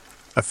fear.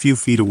 A few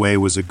feet away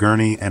was a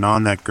gurney, and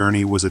on that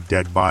gurney was a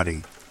dead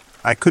body.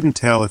 I couldn't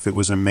tell if it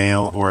was a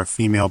male or a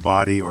female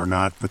body or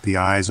not, but the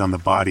eyes on the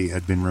body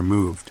had been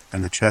removed,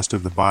 and the chest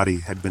of the body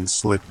had been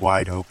slit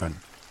wide open.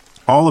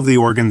 All of the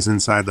organs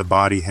inside the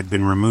body had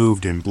been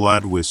removed and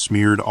blood was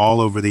smeared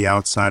all over the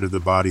outside of the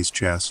body's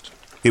chest.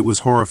 It was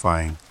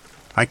horrifying.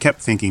 I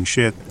kept thinking,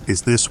 shit,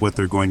 is this what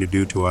they're going to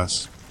do to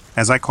us?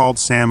 As I called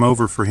Sam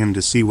over for him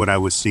to see what I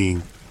was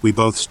seeing, we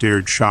both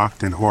stared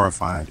shocked and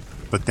horrified.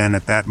 But then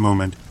at that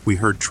moment, we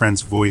heard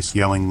Trent's voice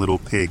yelling, little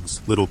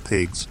pigs,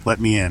 let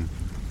me in.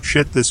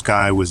 Shit, this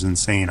guy was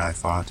insane, I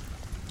thought.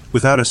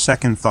 Without a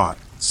second thought,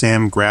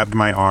 Sam grabbed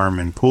my arm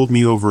and pulled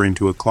me over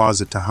into a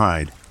closet to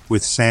hide,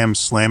 with Sam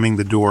slamming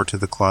the door to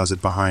the closet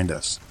behind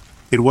us.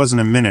 It wasn't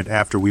a minute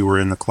after we were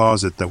in the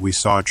closet that we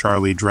saw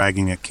Charlie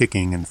dragging a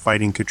kicking and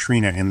fighting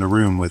Katrina in the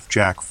room with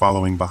Jack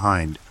following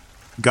behind.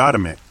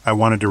 Goddamn it, I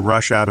wanted to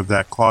rush out of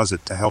that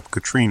closet to help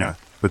Katrina,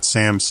 but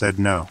Sam said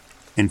no.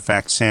 In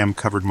fact, Sam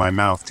covered my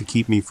mouth to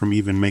keep me from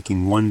even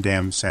making one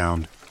damn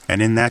sound.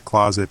 And in that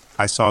closet,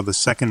 I saw the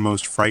second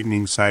most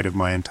frightening sight of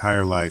my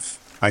entire life.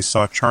 I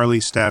saw Charlie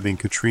stabbing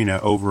Katrina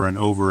over and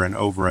over and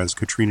over as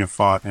Katrina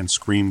fought and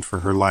screamed for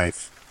her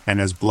life. And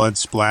as blood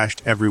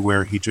splashed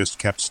everywhere, he just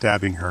kept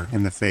stabbing her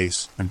in the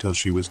face until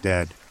she was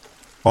dead.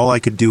 All I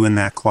could do in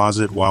that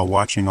closet while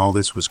watching all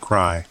this was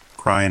cry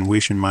and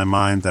wish in my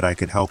mind that I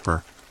could help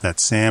her, that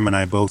Sam and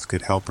I both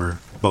could help her,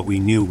 but we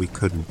knew we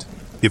couldn't.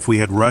 If we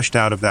had rushed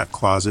out of that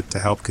closet to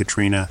help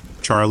Katrina,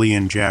 Charlie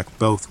and Jack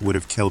both would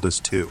have killed us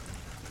too.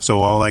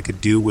 So all I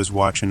could do was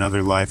watch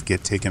another life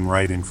get taken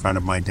right in front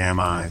of my damn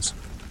eyes.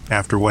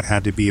 After what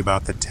had to be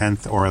about the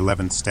 10th or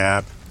 11th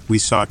stab, we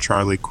saw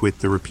Charlie quit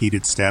the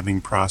repeated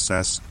stabbing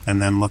process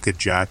and then look at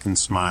Jack and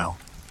smile.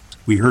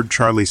 We heard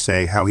Charlie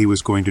say how he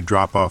was going to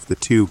drop off the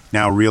two,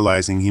 now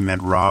realizing he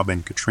meant Rob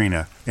and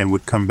Katrina, and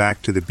would come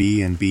back to the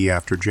B&B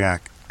after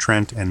Jack,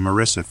 Trent, and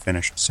Marissa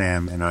finished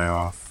Sam and I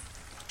off.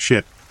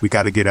 Shit, we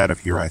gotta get out of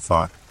here, I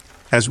thought.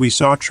 As we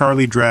saw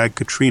Charlie drag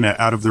Katrina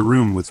out of the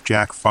room with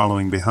Jack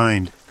following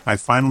behind, I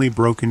finally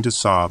broke into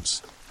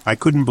sobs. I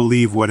couldn't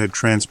believe what had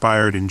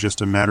transpired in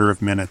just a matter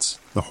of minutes,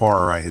 the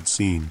horror I had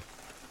seen.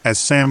 As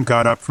Sam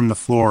got up from the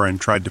floor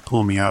and tried to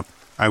pull me up,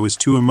 I was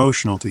too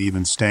emotional to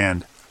even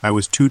stand. I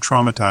was too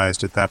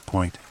traumatized at that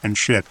point, and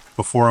shit,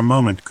 before a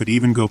moment could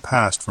even go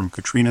past from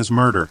Katrina's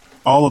murder,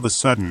 all of a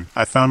sudden,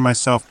 I found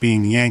myself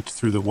being yanked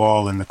through the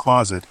wall in the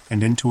closet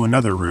and into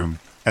another room,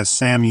 as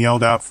Sam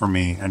yelled out for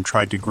me and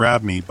tried to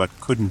grab me but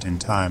couldn't in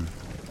time.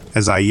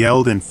 As I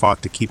yelled and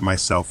fought to keep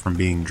myself from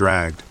being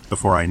dragged,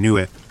 before I knew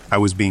it, I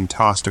was being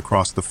tossed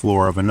across the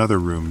floor of another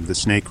room, the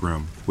snake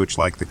room, which,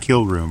 like the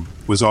kill room,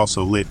 was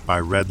also lit by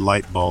red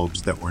light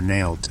bulbs that were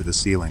nailed to the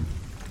ceiling.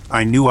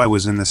 I knew I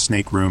was in the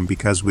snake room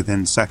because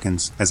within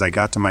seconds, as I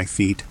got to my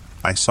feet,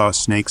 I saw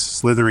snakes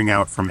slithering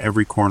out from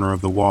every corner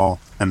of the wall,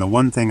 and the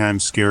one thing I'm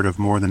scared of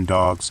more than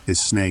dogs is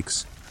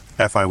snakes.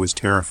 I was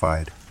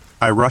terrified.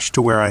 I rushed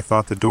to where I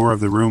thought the door of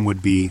the room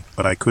would be,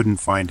 but I couldn't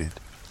find it.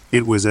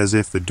 It was as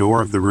if the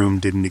door of the room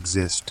didn't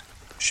exist.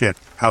 Shit,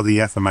 how the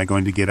F am I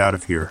going to get out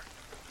of here?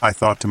 I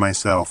thought to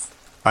myself.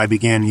 I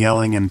began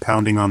yelling and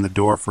pounding on the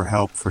door for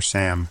help for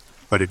Sam,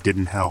 but it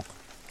didn't help.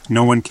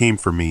 No one came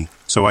for me,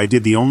 so I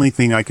did the only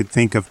thing I could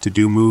think of to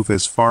do, move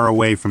as far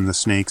away from the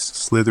snakes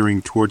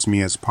slithering towards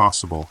me as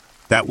possible.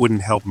 That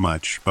wouldn't help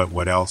much, but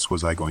what else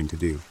was I going to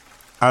do?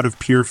 Out of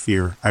pure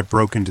fear, I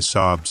broke into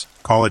sobs,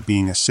 call it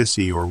being a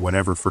sissy or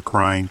whatever for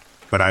crying,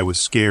 but I was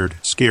scared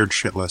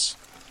shitless.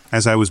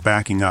 As I was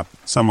backing up,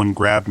 someone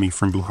grabbed me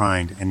from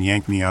behind and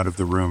yanked me out of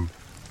the room.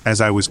 As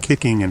I was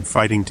kicking and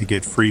fighting to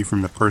get free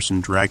from the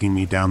person dragging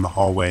me down the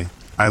hallway,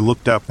 I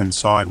looked up and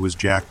saw it was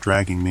Jack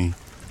dragging me.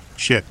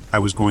 Shit, I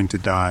was going to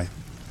die.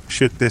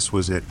 Shit, this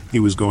was it. He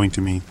was going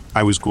to me.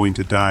 I was going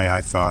to die,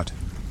 I thought,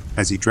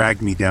 as he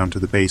dragged me down to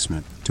the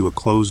basement, to a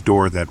closed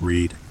door that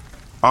read,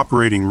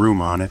 "Operating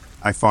room" on it.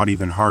 I fought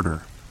even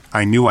harder.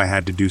 I knew I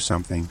had to do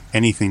something,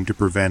 anything to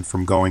prevent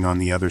from going on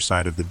the other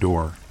side of the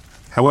door.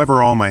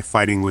 However, all my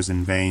fighting was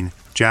in vain.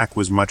 Jack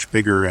was much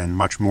bigger and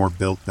much more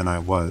built than I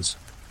was.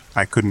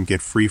 I couldn't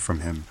get free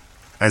from him.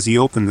 As he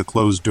opened the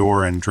closed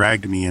door and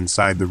dragged me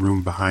inside the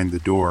room behind the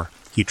door,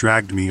 he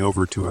dragged me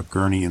over to a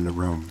gurney in the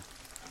room.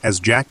 As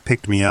Jack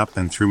picked me up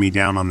and threw me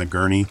down on the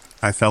gurney,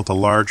 I felt a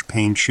large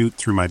pain shoot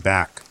through my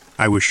back.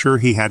 I was sure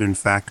he had in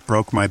fact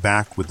broke my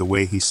back with the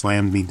way he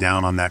slammed me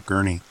down on that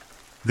gurney.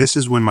 This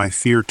is when my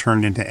fear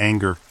turned into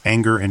anger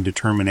and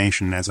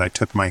determination as I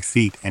took my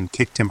feet and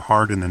kicked him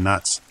hard in the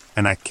nuts,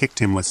 and I kicked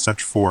him with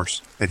such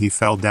force that he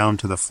fell down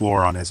to the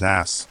floor on his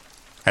ass.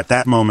 At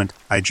that moment,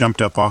 I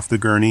jumped up off the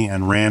gurney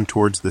and ran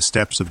towards the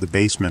steps of the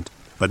basement,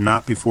 but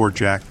not before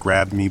Jack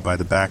grabbed me by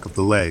the back of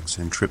the legs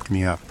and tripped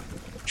me up.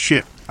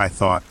 Shit, I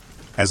thought.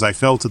 As I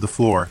fell to the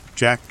floor,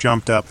 Jack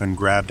jumped up and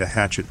grabbed a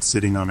hatchet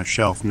sitting on a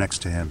shelf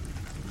next to him.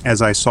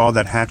 As I saw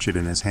that hatchet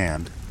in his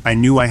hand, I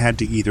knew I had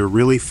to either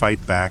really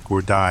fight back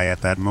or die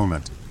at that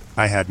moment.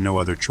 I had no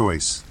other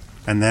choice.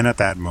 And then at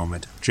that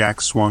moment,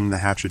 Jack swung the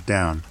hatchet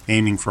down,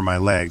 aiming for my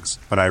legs,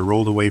 but I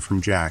rolled away from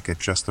Jack at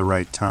just the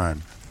right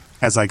time.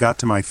 As I got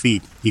to my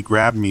feet, he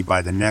grabbed me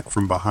by the neck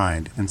from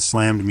behind and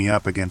slammed me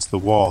up against the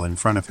wall in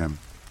front of him.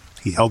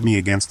 He held me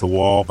against the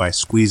wall by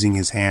squeezing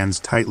his hands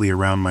tightly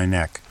around my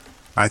neck.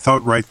 I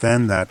thought right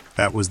then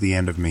that was the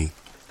end of me.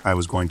 I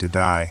was going to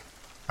die.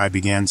 I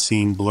began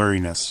seeing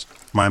blurriness.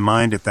 My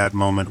mind at that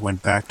moment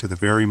went back to the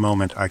very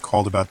moment I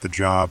called about the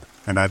job,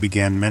 and I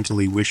began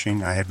mentally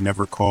wishing I had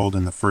never called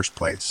in the first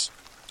place.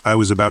 I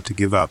was about to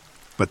give up,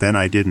 but then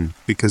I didn't,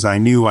 because I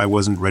knew I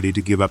wasn't ready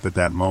to give up at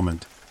that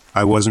moment.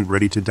 I wasn't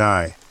ready to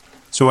die.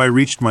 So I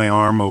reached my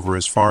arm over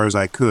as far as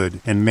I could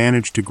and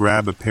managed to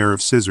grab a pair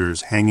of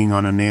scissors hanging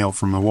on a nail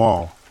from the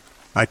wall.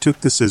 I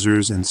took the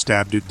scissors and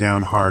stabbed it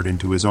down hard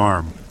into his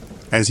arm.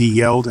 As he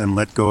yelled and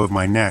let go of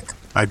my neck,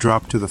 I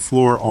dropped to the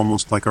floor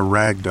almost like a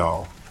rag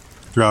doll.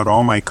 Throughout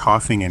all my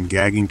coughing and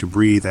gagging to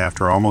breathe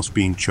after almost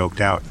being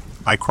choked out,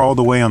 I crawled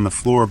away on the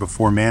floor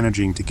before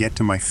managing to get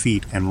to my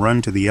feet and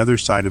run to the other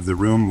side of the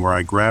room where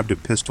I grabbed a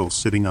pistol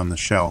sitting on the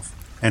shelf.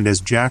 And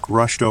as Jack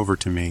rushed over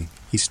to me,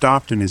 he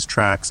stopped in his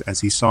tracks as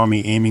he saw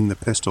me aiming the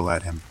pistol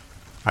at him.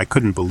 I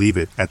couldn't believe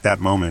it at that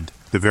moment.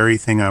 The very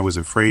thing I was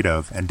afraid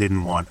of and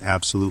didn't want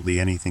absolutely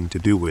anything to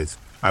do with,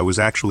 I was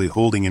actually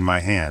holding in my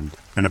hand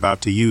and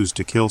about to use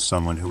to kill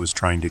someone who was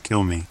trying to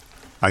kill me.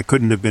 I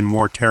couldn't have been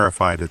more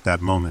terrified at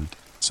that moment.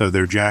 So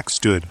there Jack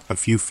stood, a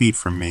few feet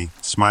from me,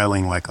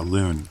 smiling like a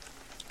loon.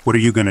 "What are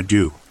you gonna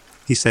do?"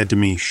 He said to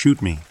me,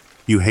 "Shoot me.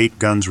 You hate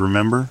guns,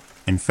 remember?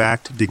 In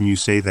fact, didn't you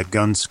say that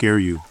guns scare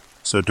you?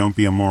 So don't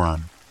be a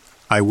moron."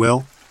 "I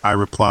will," I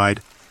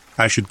replied.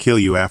 "I should kill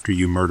you after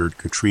you murdered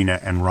Katrina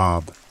and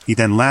Rob." He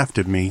then laughed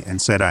at me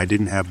and said I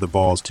didn't have the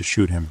balls to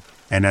shoot him.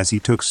 And as he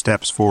took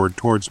steps forward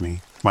towards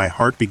me, my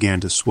heart began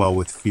to swell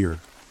with fear.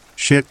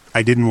 Shit,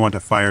 I didn't want to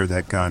fire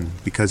that gun,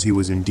 because he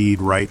was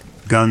indeed right.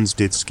 Guns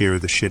did scare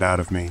the shit out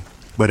of me.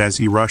 But as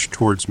he rushed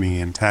towards me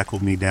and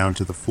tackled me down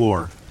to the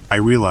floor, I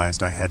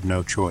realized I had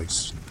no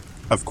choice.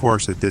 Of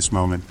course, at this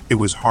moment, it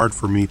was hard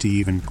for me to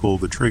even pull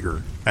the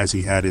trigger, as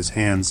he had his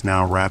hands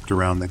now wrapped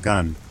around the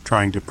gun,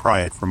 trying to pry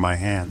it from my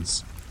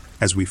hands.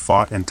 As we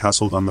fought and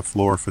tussled on the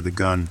floor for the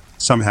gun,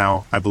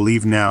 somehow, I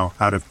believe now,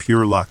 out of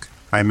pure luck,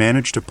 I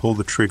managed to pull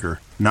the trigger,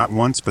 not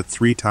once but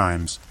 3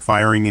 times,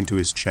 firing into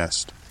his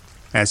chest.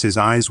 As his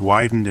eyes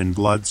widened and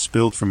blood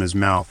spilled from his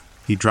mouth,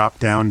 he dropped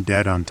down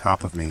dead on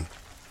top of me.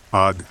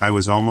 Ugh, I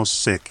was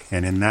almost sick,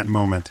 and in that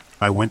moment,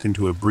 I went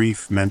into a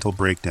brief mental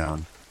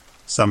breakdown.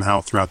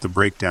 Somehow throughout the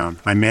breakdown,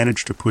 I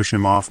managed to push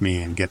him off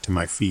me and get to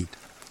my feet.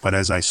 But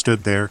as I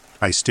stood there,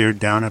 I stared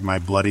down at my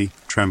bloody,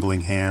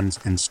 trembling hands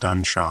in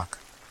stunned shock.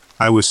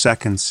 I was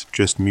seconds,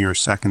 just mere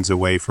seconds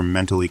away from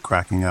mentally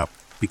cracking up,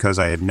 because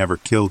I had never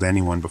killed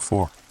anyone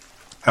before.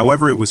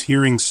 However, it was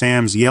hearing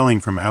Sam's yelling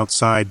from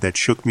outside that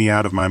shook me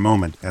out of my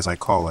moment, as I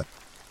call it.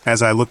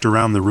 As I looked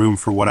around the room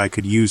for what I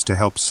could use to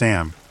help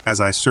Sam, as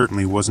I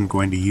certainly wasn't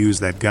going to use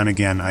that gun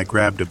again, I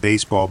grabbed a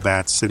baseball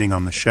bat sitting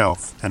on the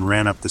shelf and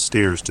ran up the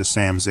stairs to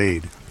Sam's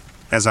aid.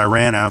 As I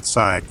ran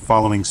outside,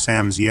 following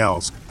Sam's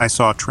yells, I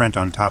saw Trent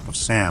on top of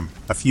Sam,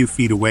 a few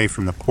feet away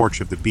from the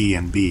porch of the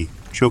B&B,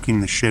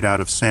 choking the shit out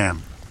of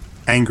Sam.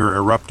 Anger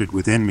erupted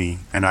within me,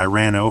 and I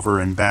ran over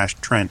and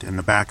bashed Trent in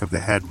the back of the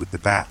head with the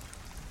bat.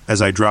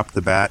 As I dropped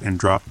the bat and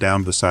dropped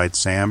down beside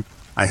Sam,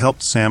 I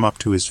helped Sam up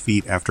to his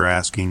feet after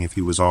asking if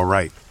he was all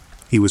right.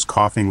 He was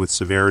coughing with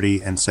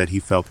severity and said he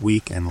felt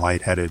weak and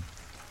lightheaded.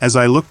 As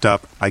I looked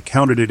up, I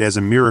counted it as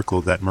a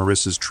miracle that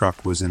Marissa's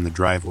truck was in the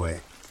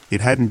driveway.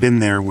 It hadn't been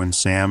there when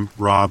Sam,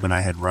 Rob, and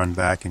I had run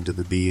back into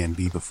the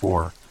B&B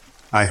before.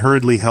 I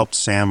hurriedly helped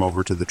Sam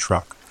over to the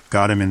truck,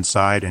 got him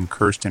inside, and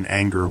cursed in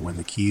anger when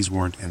the keys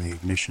weren't in the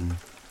ignition.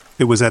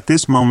 It was at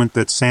this moment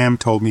that Sam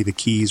told me the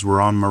keys were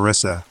on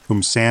Marissa,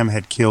 whom Sam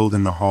had killed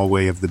in the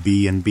hallway of the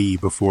B&B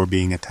before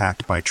being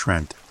attacked by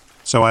Trent.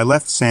 So I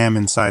left Sam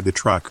inside the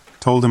truck,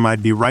 told him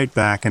I'd be right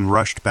back, and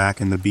rushed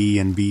back in the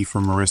B&B for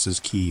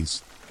Marissa's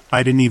keys.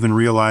 I didn't even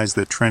realize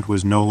that Trent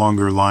was no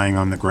longer lying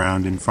on the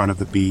ground in front of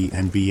the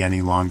B&B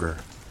any longer.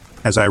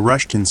 As I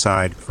rushed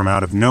inside, from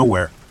out of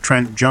nowhere,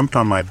 Trent jumped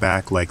on my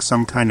back like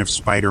some kind of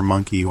spider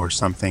monkey or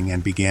something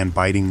and began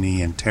biting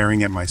me and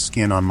tearing at my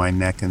skin on my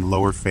neck and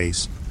lower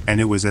face.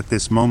 And it was at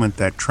this moment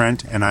that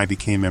Trent and I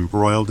became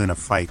embroiled in a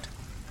fight.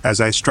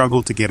 As I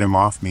struggled to get him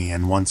off me,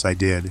 and once I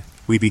did,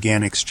 we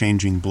began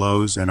exchanging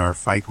blows, and our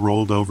fight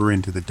rolled over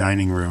into the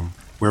dining room,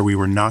 where we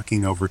were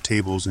knocking over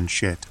tables and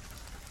shit.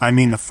 I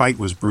mean, the fight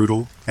was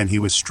brutal, and he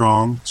was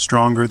strong,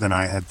 stronger than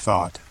I had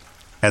thought.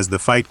 As the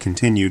fight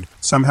continued,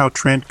 somehow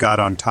Trent got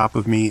on top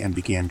of me and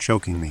began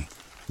choking me.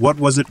 What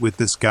was it with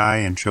this guy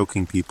and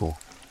choking people?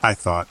 I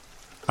thought.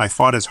 I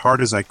fought as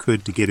hard as I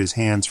could to get his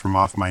hands from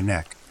off my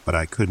neck, but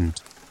I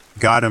couldn't.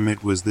 Got him,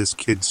 it was this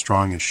kid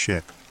strong as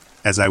shit.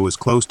 As I was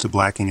close to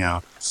blacking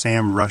out,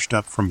 Sam rushed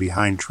up from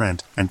behind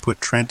Trent and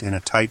put Trent in a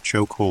tight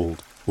choke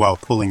hold while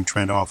pulling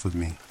Trent off of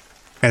me.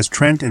 As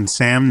Trent and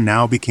Sam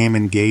now became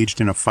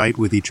engaged in a fight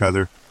with each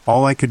other,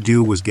 all I could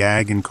do was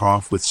gag and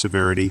cough with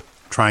severity,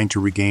 trying to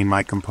regain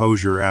my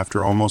composure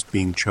after almost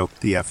being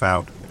choked the F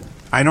out.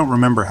 I don't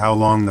remember how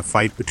long the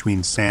fight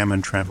between Sam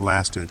and Trent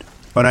lasted,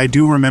 but I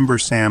do remember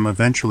Sam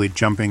eventually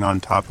jumping on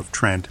top of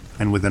Trent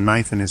and with a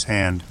knife in his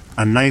hand,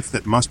 a knife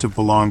that must have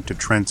belonged to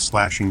Trent,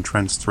 slashing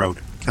Trent's throat,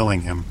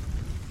 killing him.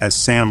 As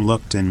Sam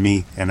looked at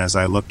me, and as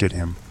I looked at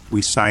him,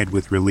 we sighed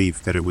with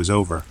relief that it was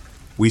over.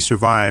 We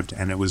survived,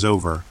 and it was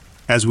over.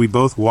 As we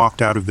both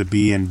walked out of the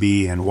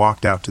B&B and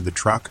walked out to the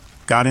truck,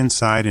 got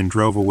inside and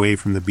drove away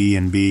from the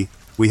B&B,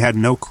 we had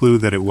no clue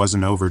that it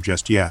wasn't over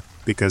just yet,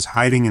 because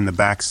hiding in the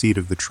back seat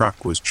of the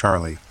truck was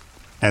Charlie.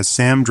 As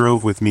Sam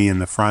drove with me in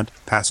the front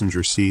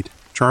passenger seat,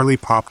 Charlie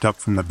popped up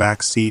from the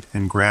back seat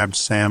and grabbed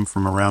Sam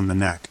from around the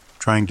neck,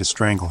 trying to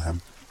strangle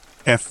him.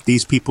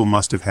 These people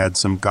must have had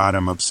some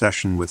goddamn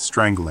obsession with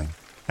strangling.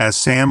 As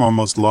Sam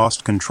almost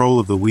lost control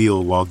of the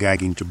wheel while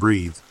gagging to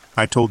breathe,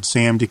 I told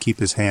Sam to keep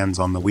his hands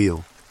on the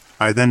wheel.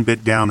 I then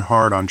bit down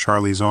hard on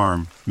Charlie's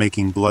arm,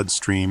 making blood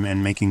stream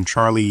and making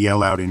Charlie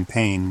yell out in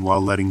pain while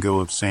letting go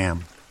of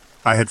Sam.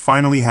 I had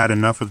finally had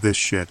enough of this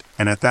shit,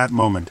 and at that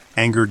moment,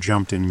 anger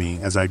jumped in me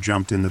as I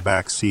jumped in the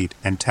back seat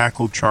and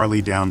tackled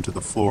Charlie down to the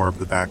floor of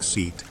the back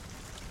seat.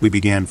 We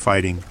began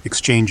fighting,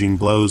 exchanging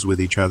blows with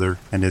each other,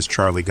 and as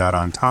Charlie got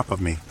on top of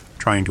me,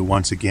 trying to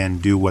once again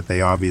do what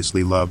they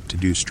obviously loved to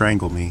do,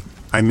 strangle me,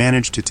 I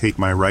managed to take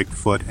my right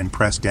foot and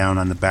press down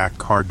on the back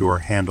car door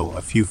handle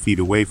a few feet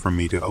away from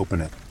me to open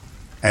it.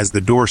 As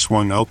the door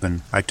swung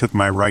open, I took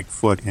my right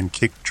foot and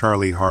kicked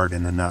Charlie hard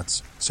in the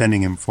nuts,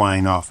 sending him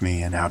flying off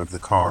me and out of the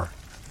car.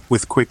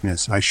 With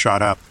quickness, I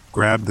shot up,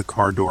 grabbed the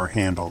car door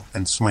handle,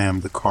 and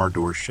slammed the car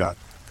door shut.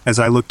 As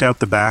I looked out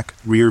the back,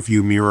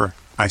 rear-view mirror,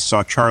 I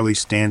saw Charlie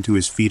stand to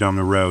his feet on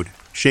the road,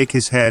 shake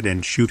his head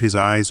and shoot his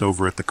eyes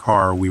over at the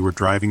car we were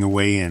driving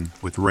away in,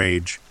 with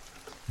rage.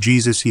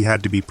 Jesus, he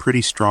had to be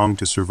pretty strong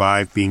to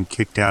survive being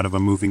kicked out of a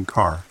moving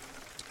car.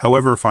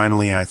 However,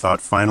 I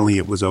thought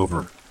it was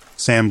over.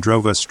 Sam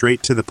drove us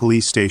straight to the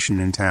police station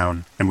in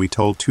town, and we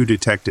told 2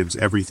 detectives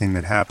everything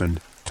that happened,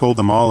 told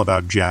them all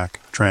about Jack,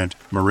 Trent,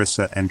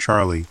 Marissa, and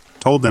Charlie,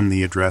 told them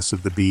the address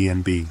of the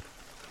B&B.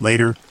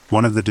 Later,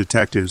 one of the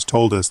detectives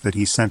told us that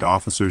he sent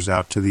officers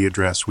out to the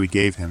address we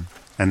gave him,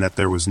 and that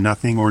there was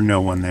nothing or no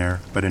one there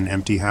but an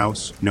empty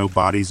house, no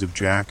bodies of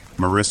Jack,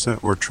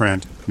 Marissa, or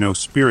Trent, no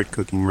spirit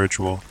cooking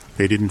ritual.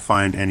 They didn't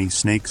find any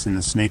snakes in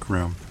the snake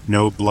room,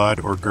 no blood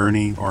or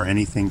gurney or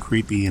anything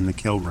creepy in the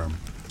kill room.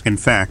 In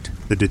fact,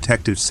 the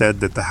detective said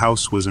that the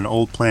house was an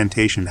old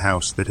plantation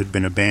house that had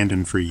been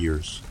abandoned for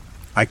years.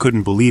 I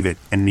couldn't believe it,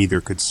 and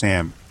neither could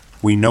Sam.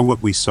 We know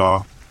what we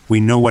saw. We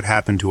know what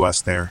happened to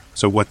us there,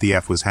 so what the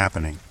F was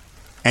happening?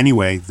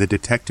 Anyway, the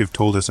detective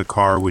told us a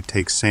car would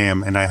take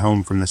Sam and I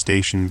home from the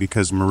station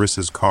because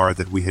Marissa's car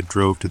that we had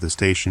drove to the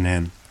station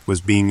in was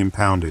being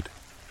impounded.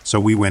 So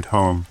we went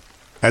home.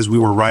 As we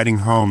were riding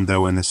home,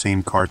 though, in the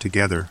same car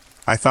together,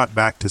 I thought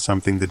back to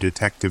something the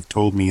detective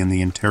told me in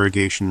the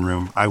interrogation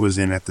room I was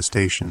in at the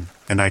station,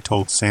 and I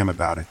told Sam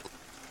about it.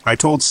 I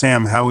told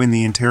Sam how in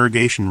the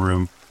interrogation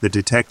room the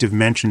detective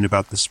mentioned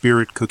about the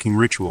spirit cooking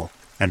ritual,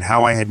 and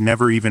how I had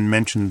never even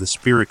mentioned the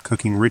spirit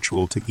cooking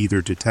ritual to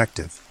either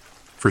detective.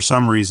 For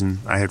some reason,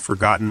 I had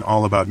forgotten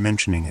all about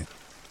mentioning it.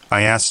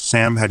 I asked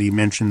Sam had he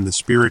mentioned the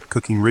spirit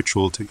cooking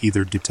ritual to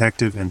either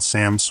detective, and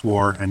Sam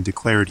swore and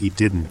declared he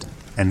didn't,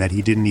 and that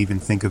he didn't even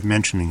think of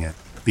mentioning it,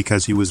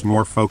 because he was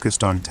more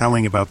focused on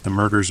telling about the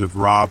murders of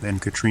Rob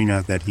and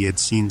Katrina that he had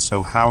seen.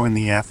 So how in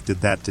the F did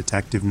that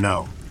detective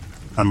know?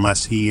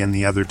 Unless he and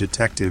the other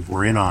detective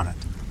were in on it.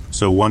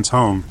 So once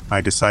home,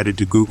 I decided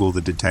to Google the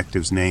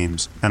detectives'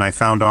 names, and I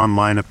found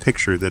online a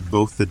picture that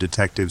both the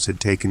detectives had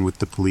taken with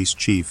the police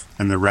chief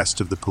and the rest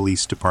of the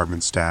police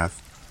department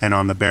staff, and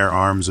on the bare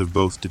arms of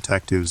both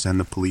detectives and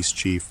the police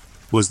chief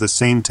was the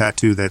same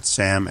tattoo that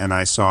Sam and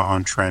I saw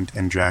on Trent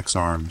and Jack's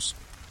arms.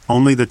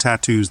 Only the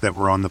tattoos that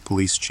were on the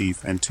police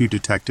chief and 2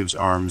 detectives'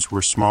 arms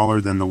were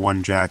smaller than the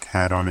one Jack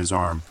had on his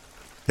arm.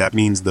 That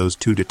means those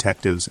 2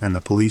 detectives and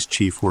the police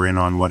chief were in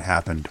on what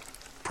happened.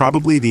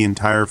 Probably the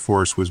entire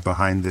force was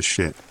behind this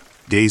shit.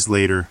 Days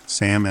later,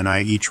 Sam and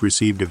I each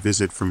received a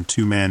visit from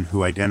 2 men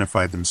who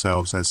identified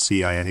themselves as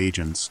CIA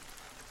agents.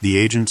 The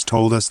agents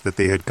told us that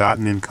they had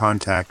gotten in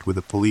contact with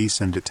the police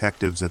and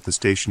detectives at the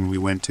station we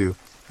went to,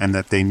 and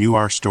that they knew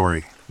our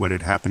story, what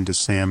had happened to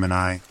Sam and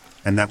I,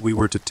 and that we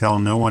were to tell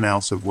no one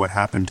else of what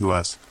happened to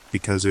us,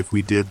 because if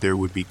we did there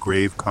would be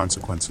grave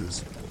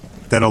consequences.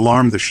 That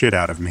alarmed the shit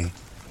out of me.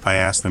 I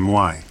asked them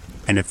why,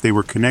 and if they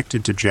were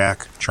connected to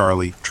Jack,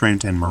 Charlie,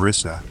 Trent, and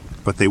Marissa,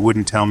 but they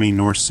wouldn't tell me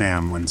nor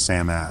Sam when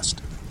Sam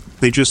asked.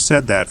 They just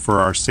said that for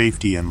our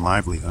safety and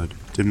livelihood,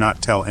 to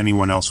not tell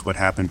anyone else what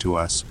happened to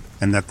us,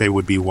 and that they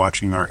would be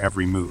watching our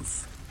every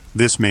move.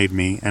 This made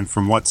me, and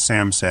from what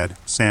Sam said,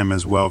 Sam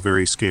as well,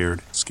 very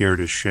scared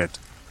as shit.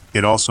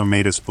 It also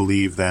made us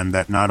believe then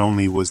that not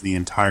only was the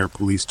entire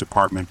police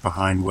department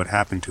behind what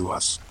happened to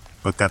us,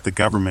 but that the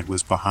government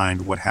was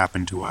behind what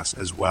happened to us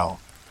as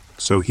well.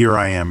 So here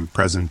I am,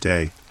 present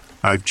day.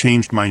 I've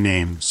changed my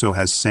name, so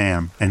has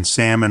Sam, and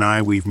Sam and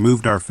I, we've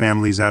moved our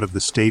families out of the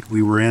state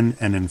we were in,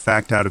 and in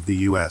fact out of the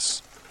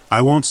U.S.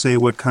 I won't say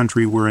what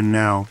country we're in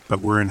now,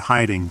 but we're in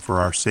hiding for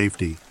our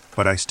safety,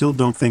 but I still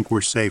don't think we're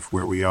safe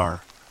where we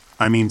are.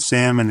 I mean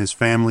Sam and his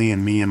family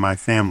and me and my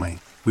family.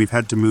 We've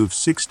had to move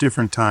 6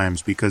 different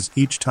times because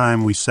each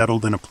time we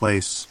settled in a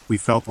place, we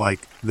felt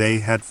like they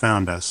had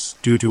found us,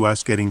 due to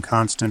us getting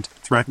constant,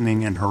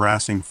 threatening and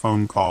harassing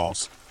phone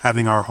calls,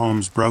 having our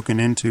homes broken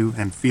into,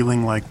 and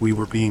feeling like we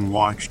were being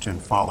watched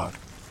and followed.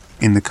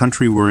 In the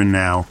country we're in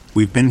now,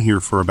 we've been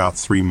here for about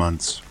 3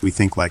 months. We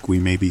think like we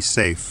may be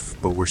safe,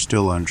 but we're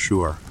still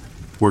unsure.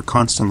 We're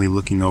constantly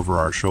looking over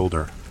our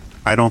shoulder.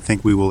 I don't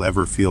think we will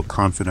ever feel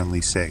confidently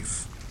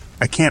safe.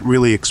 I can't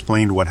really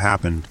explain what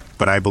happened,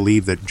 but I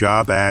believe that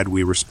job ad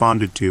we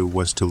responded to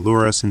was to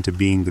lure us into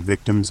being the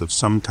victims of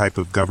some type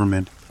of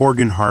government,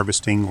 organ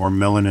harvesting, or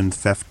melanin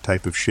theft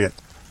type of shit.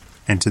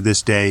 and to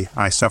this day,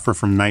 I suffer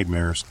from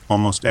nightmares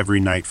almost every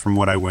night from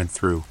what I went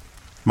through.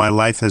 My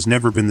life has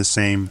never been the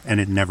same, and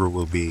it never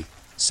will be.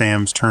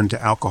 Sam's turned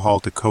to alcohol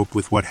to cope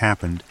with what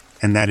happened,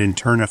 and that in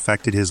turn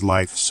affected his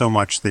life so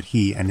much that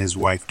he and his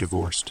wife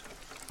divorced.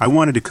 I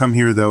wanted to come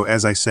here though,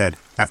 as I said,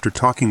 after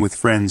talking with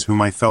friends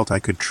whom I felt I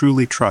could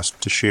truly trust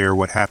to share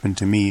what happened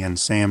to me and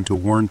Sam, to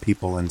warn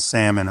people, and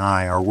Sam and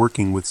I are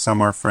working with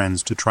some of our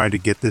friends to try to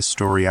get this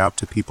story out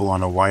to people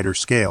on a wider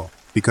scale,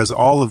 because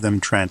all of them,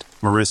 Trent,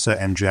 Marissa,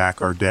 and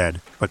Jack, are dead,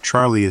 but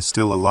Charlie is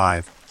still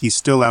alive. He's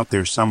still out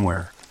there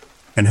somewhere.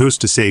 And who's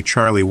to say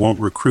Charlie won't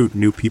recruit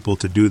new people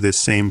to do this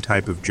same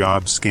type of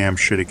job scam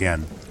shit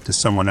again, to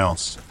someone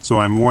else. So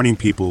I'm warning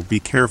people, be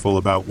careful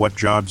about what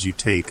jobs you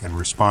take and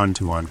respond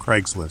to on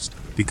Craigslist,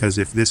 because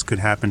if this could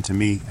happen to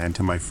me and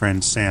to my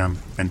friend Sam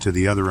and to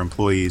the other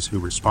employees who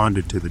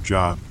responded to the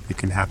job, it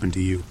can happen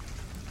to you.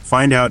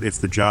 Find out if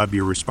the job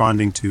you're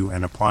responding to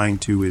and applying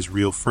to is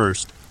real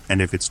first,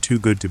 and if it's too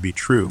good to be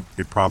true,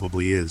 it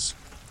probably is.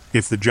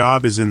 If the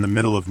job is in the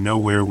middle of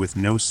nowhere with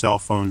no cell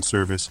phone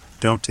service,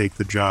 don't take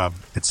the job.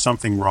 It's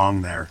something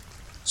wrong there.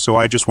 So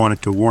I just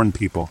wanted to warn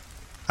people.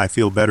 I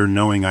feel better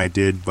knowing I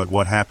did, but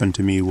what happened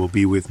to me will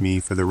be with me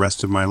for the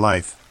rest of my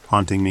life,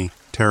 haunting me,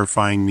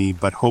 terrifying me,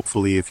 but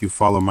hopefully if you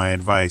follow my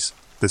advice,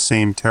 the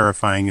same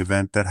terrifying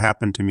event that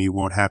happened to me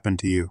won't happen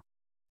to you.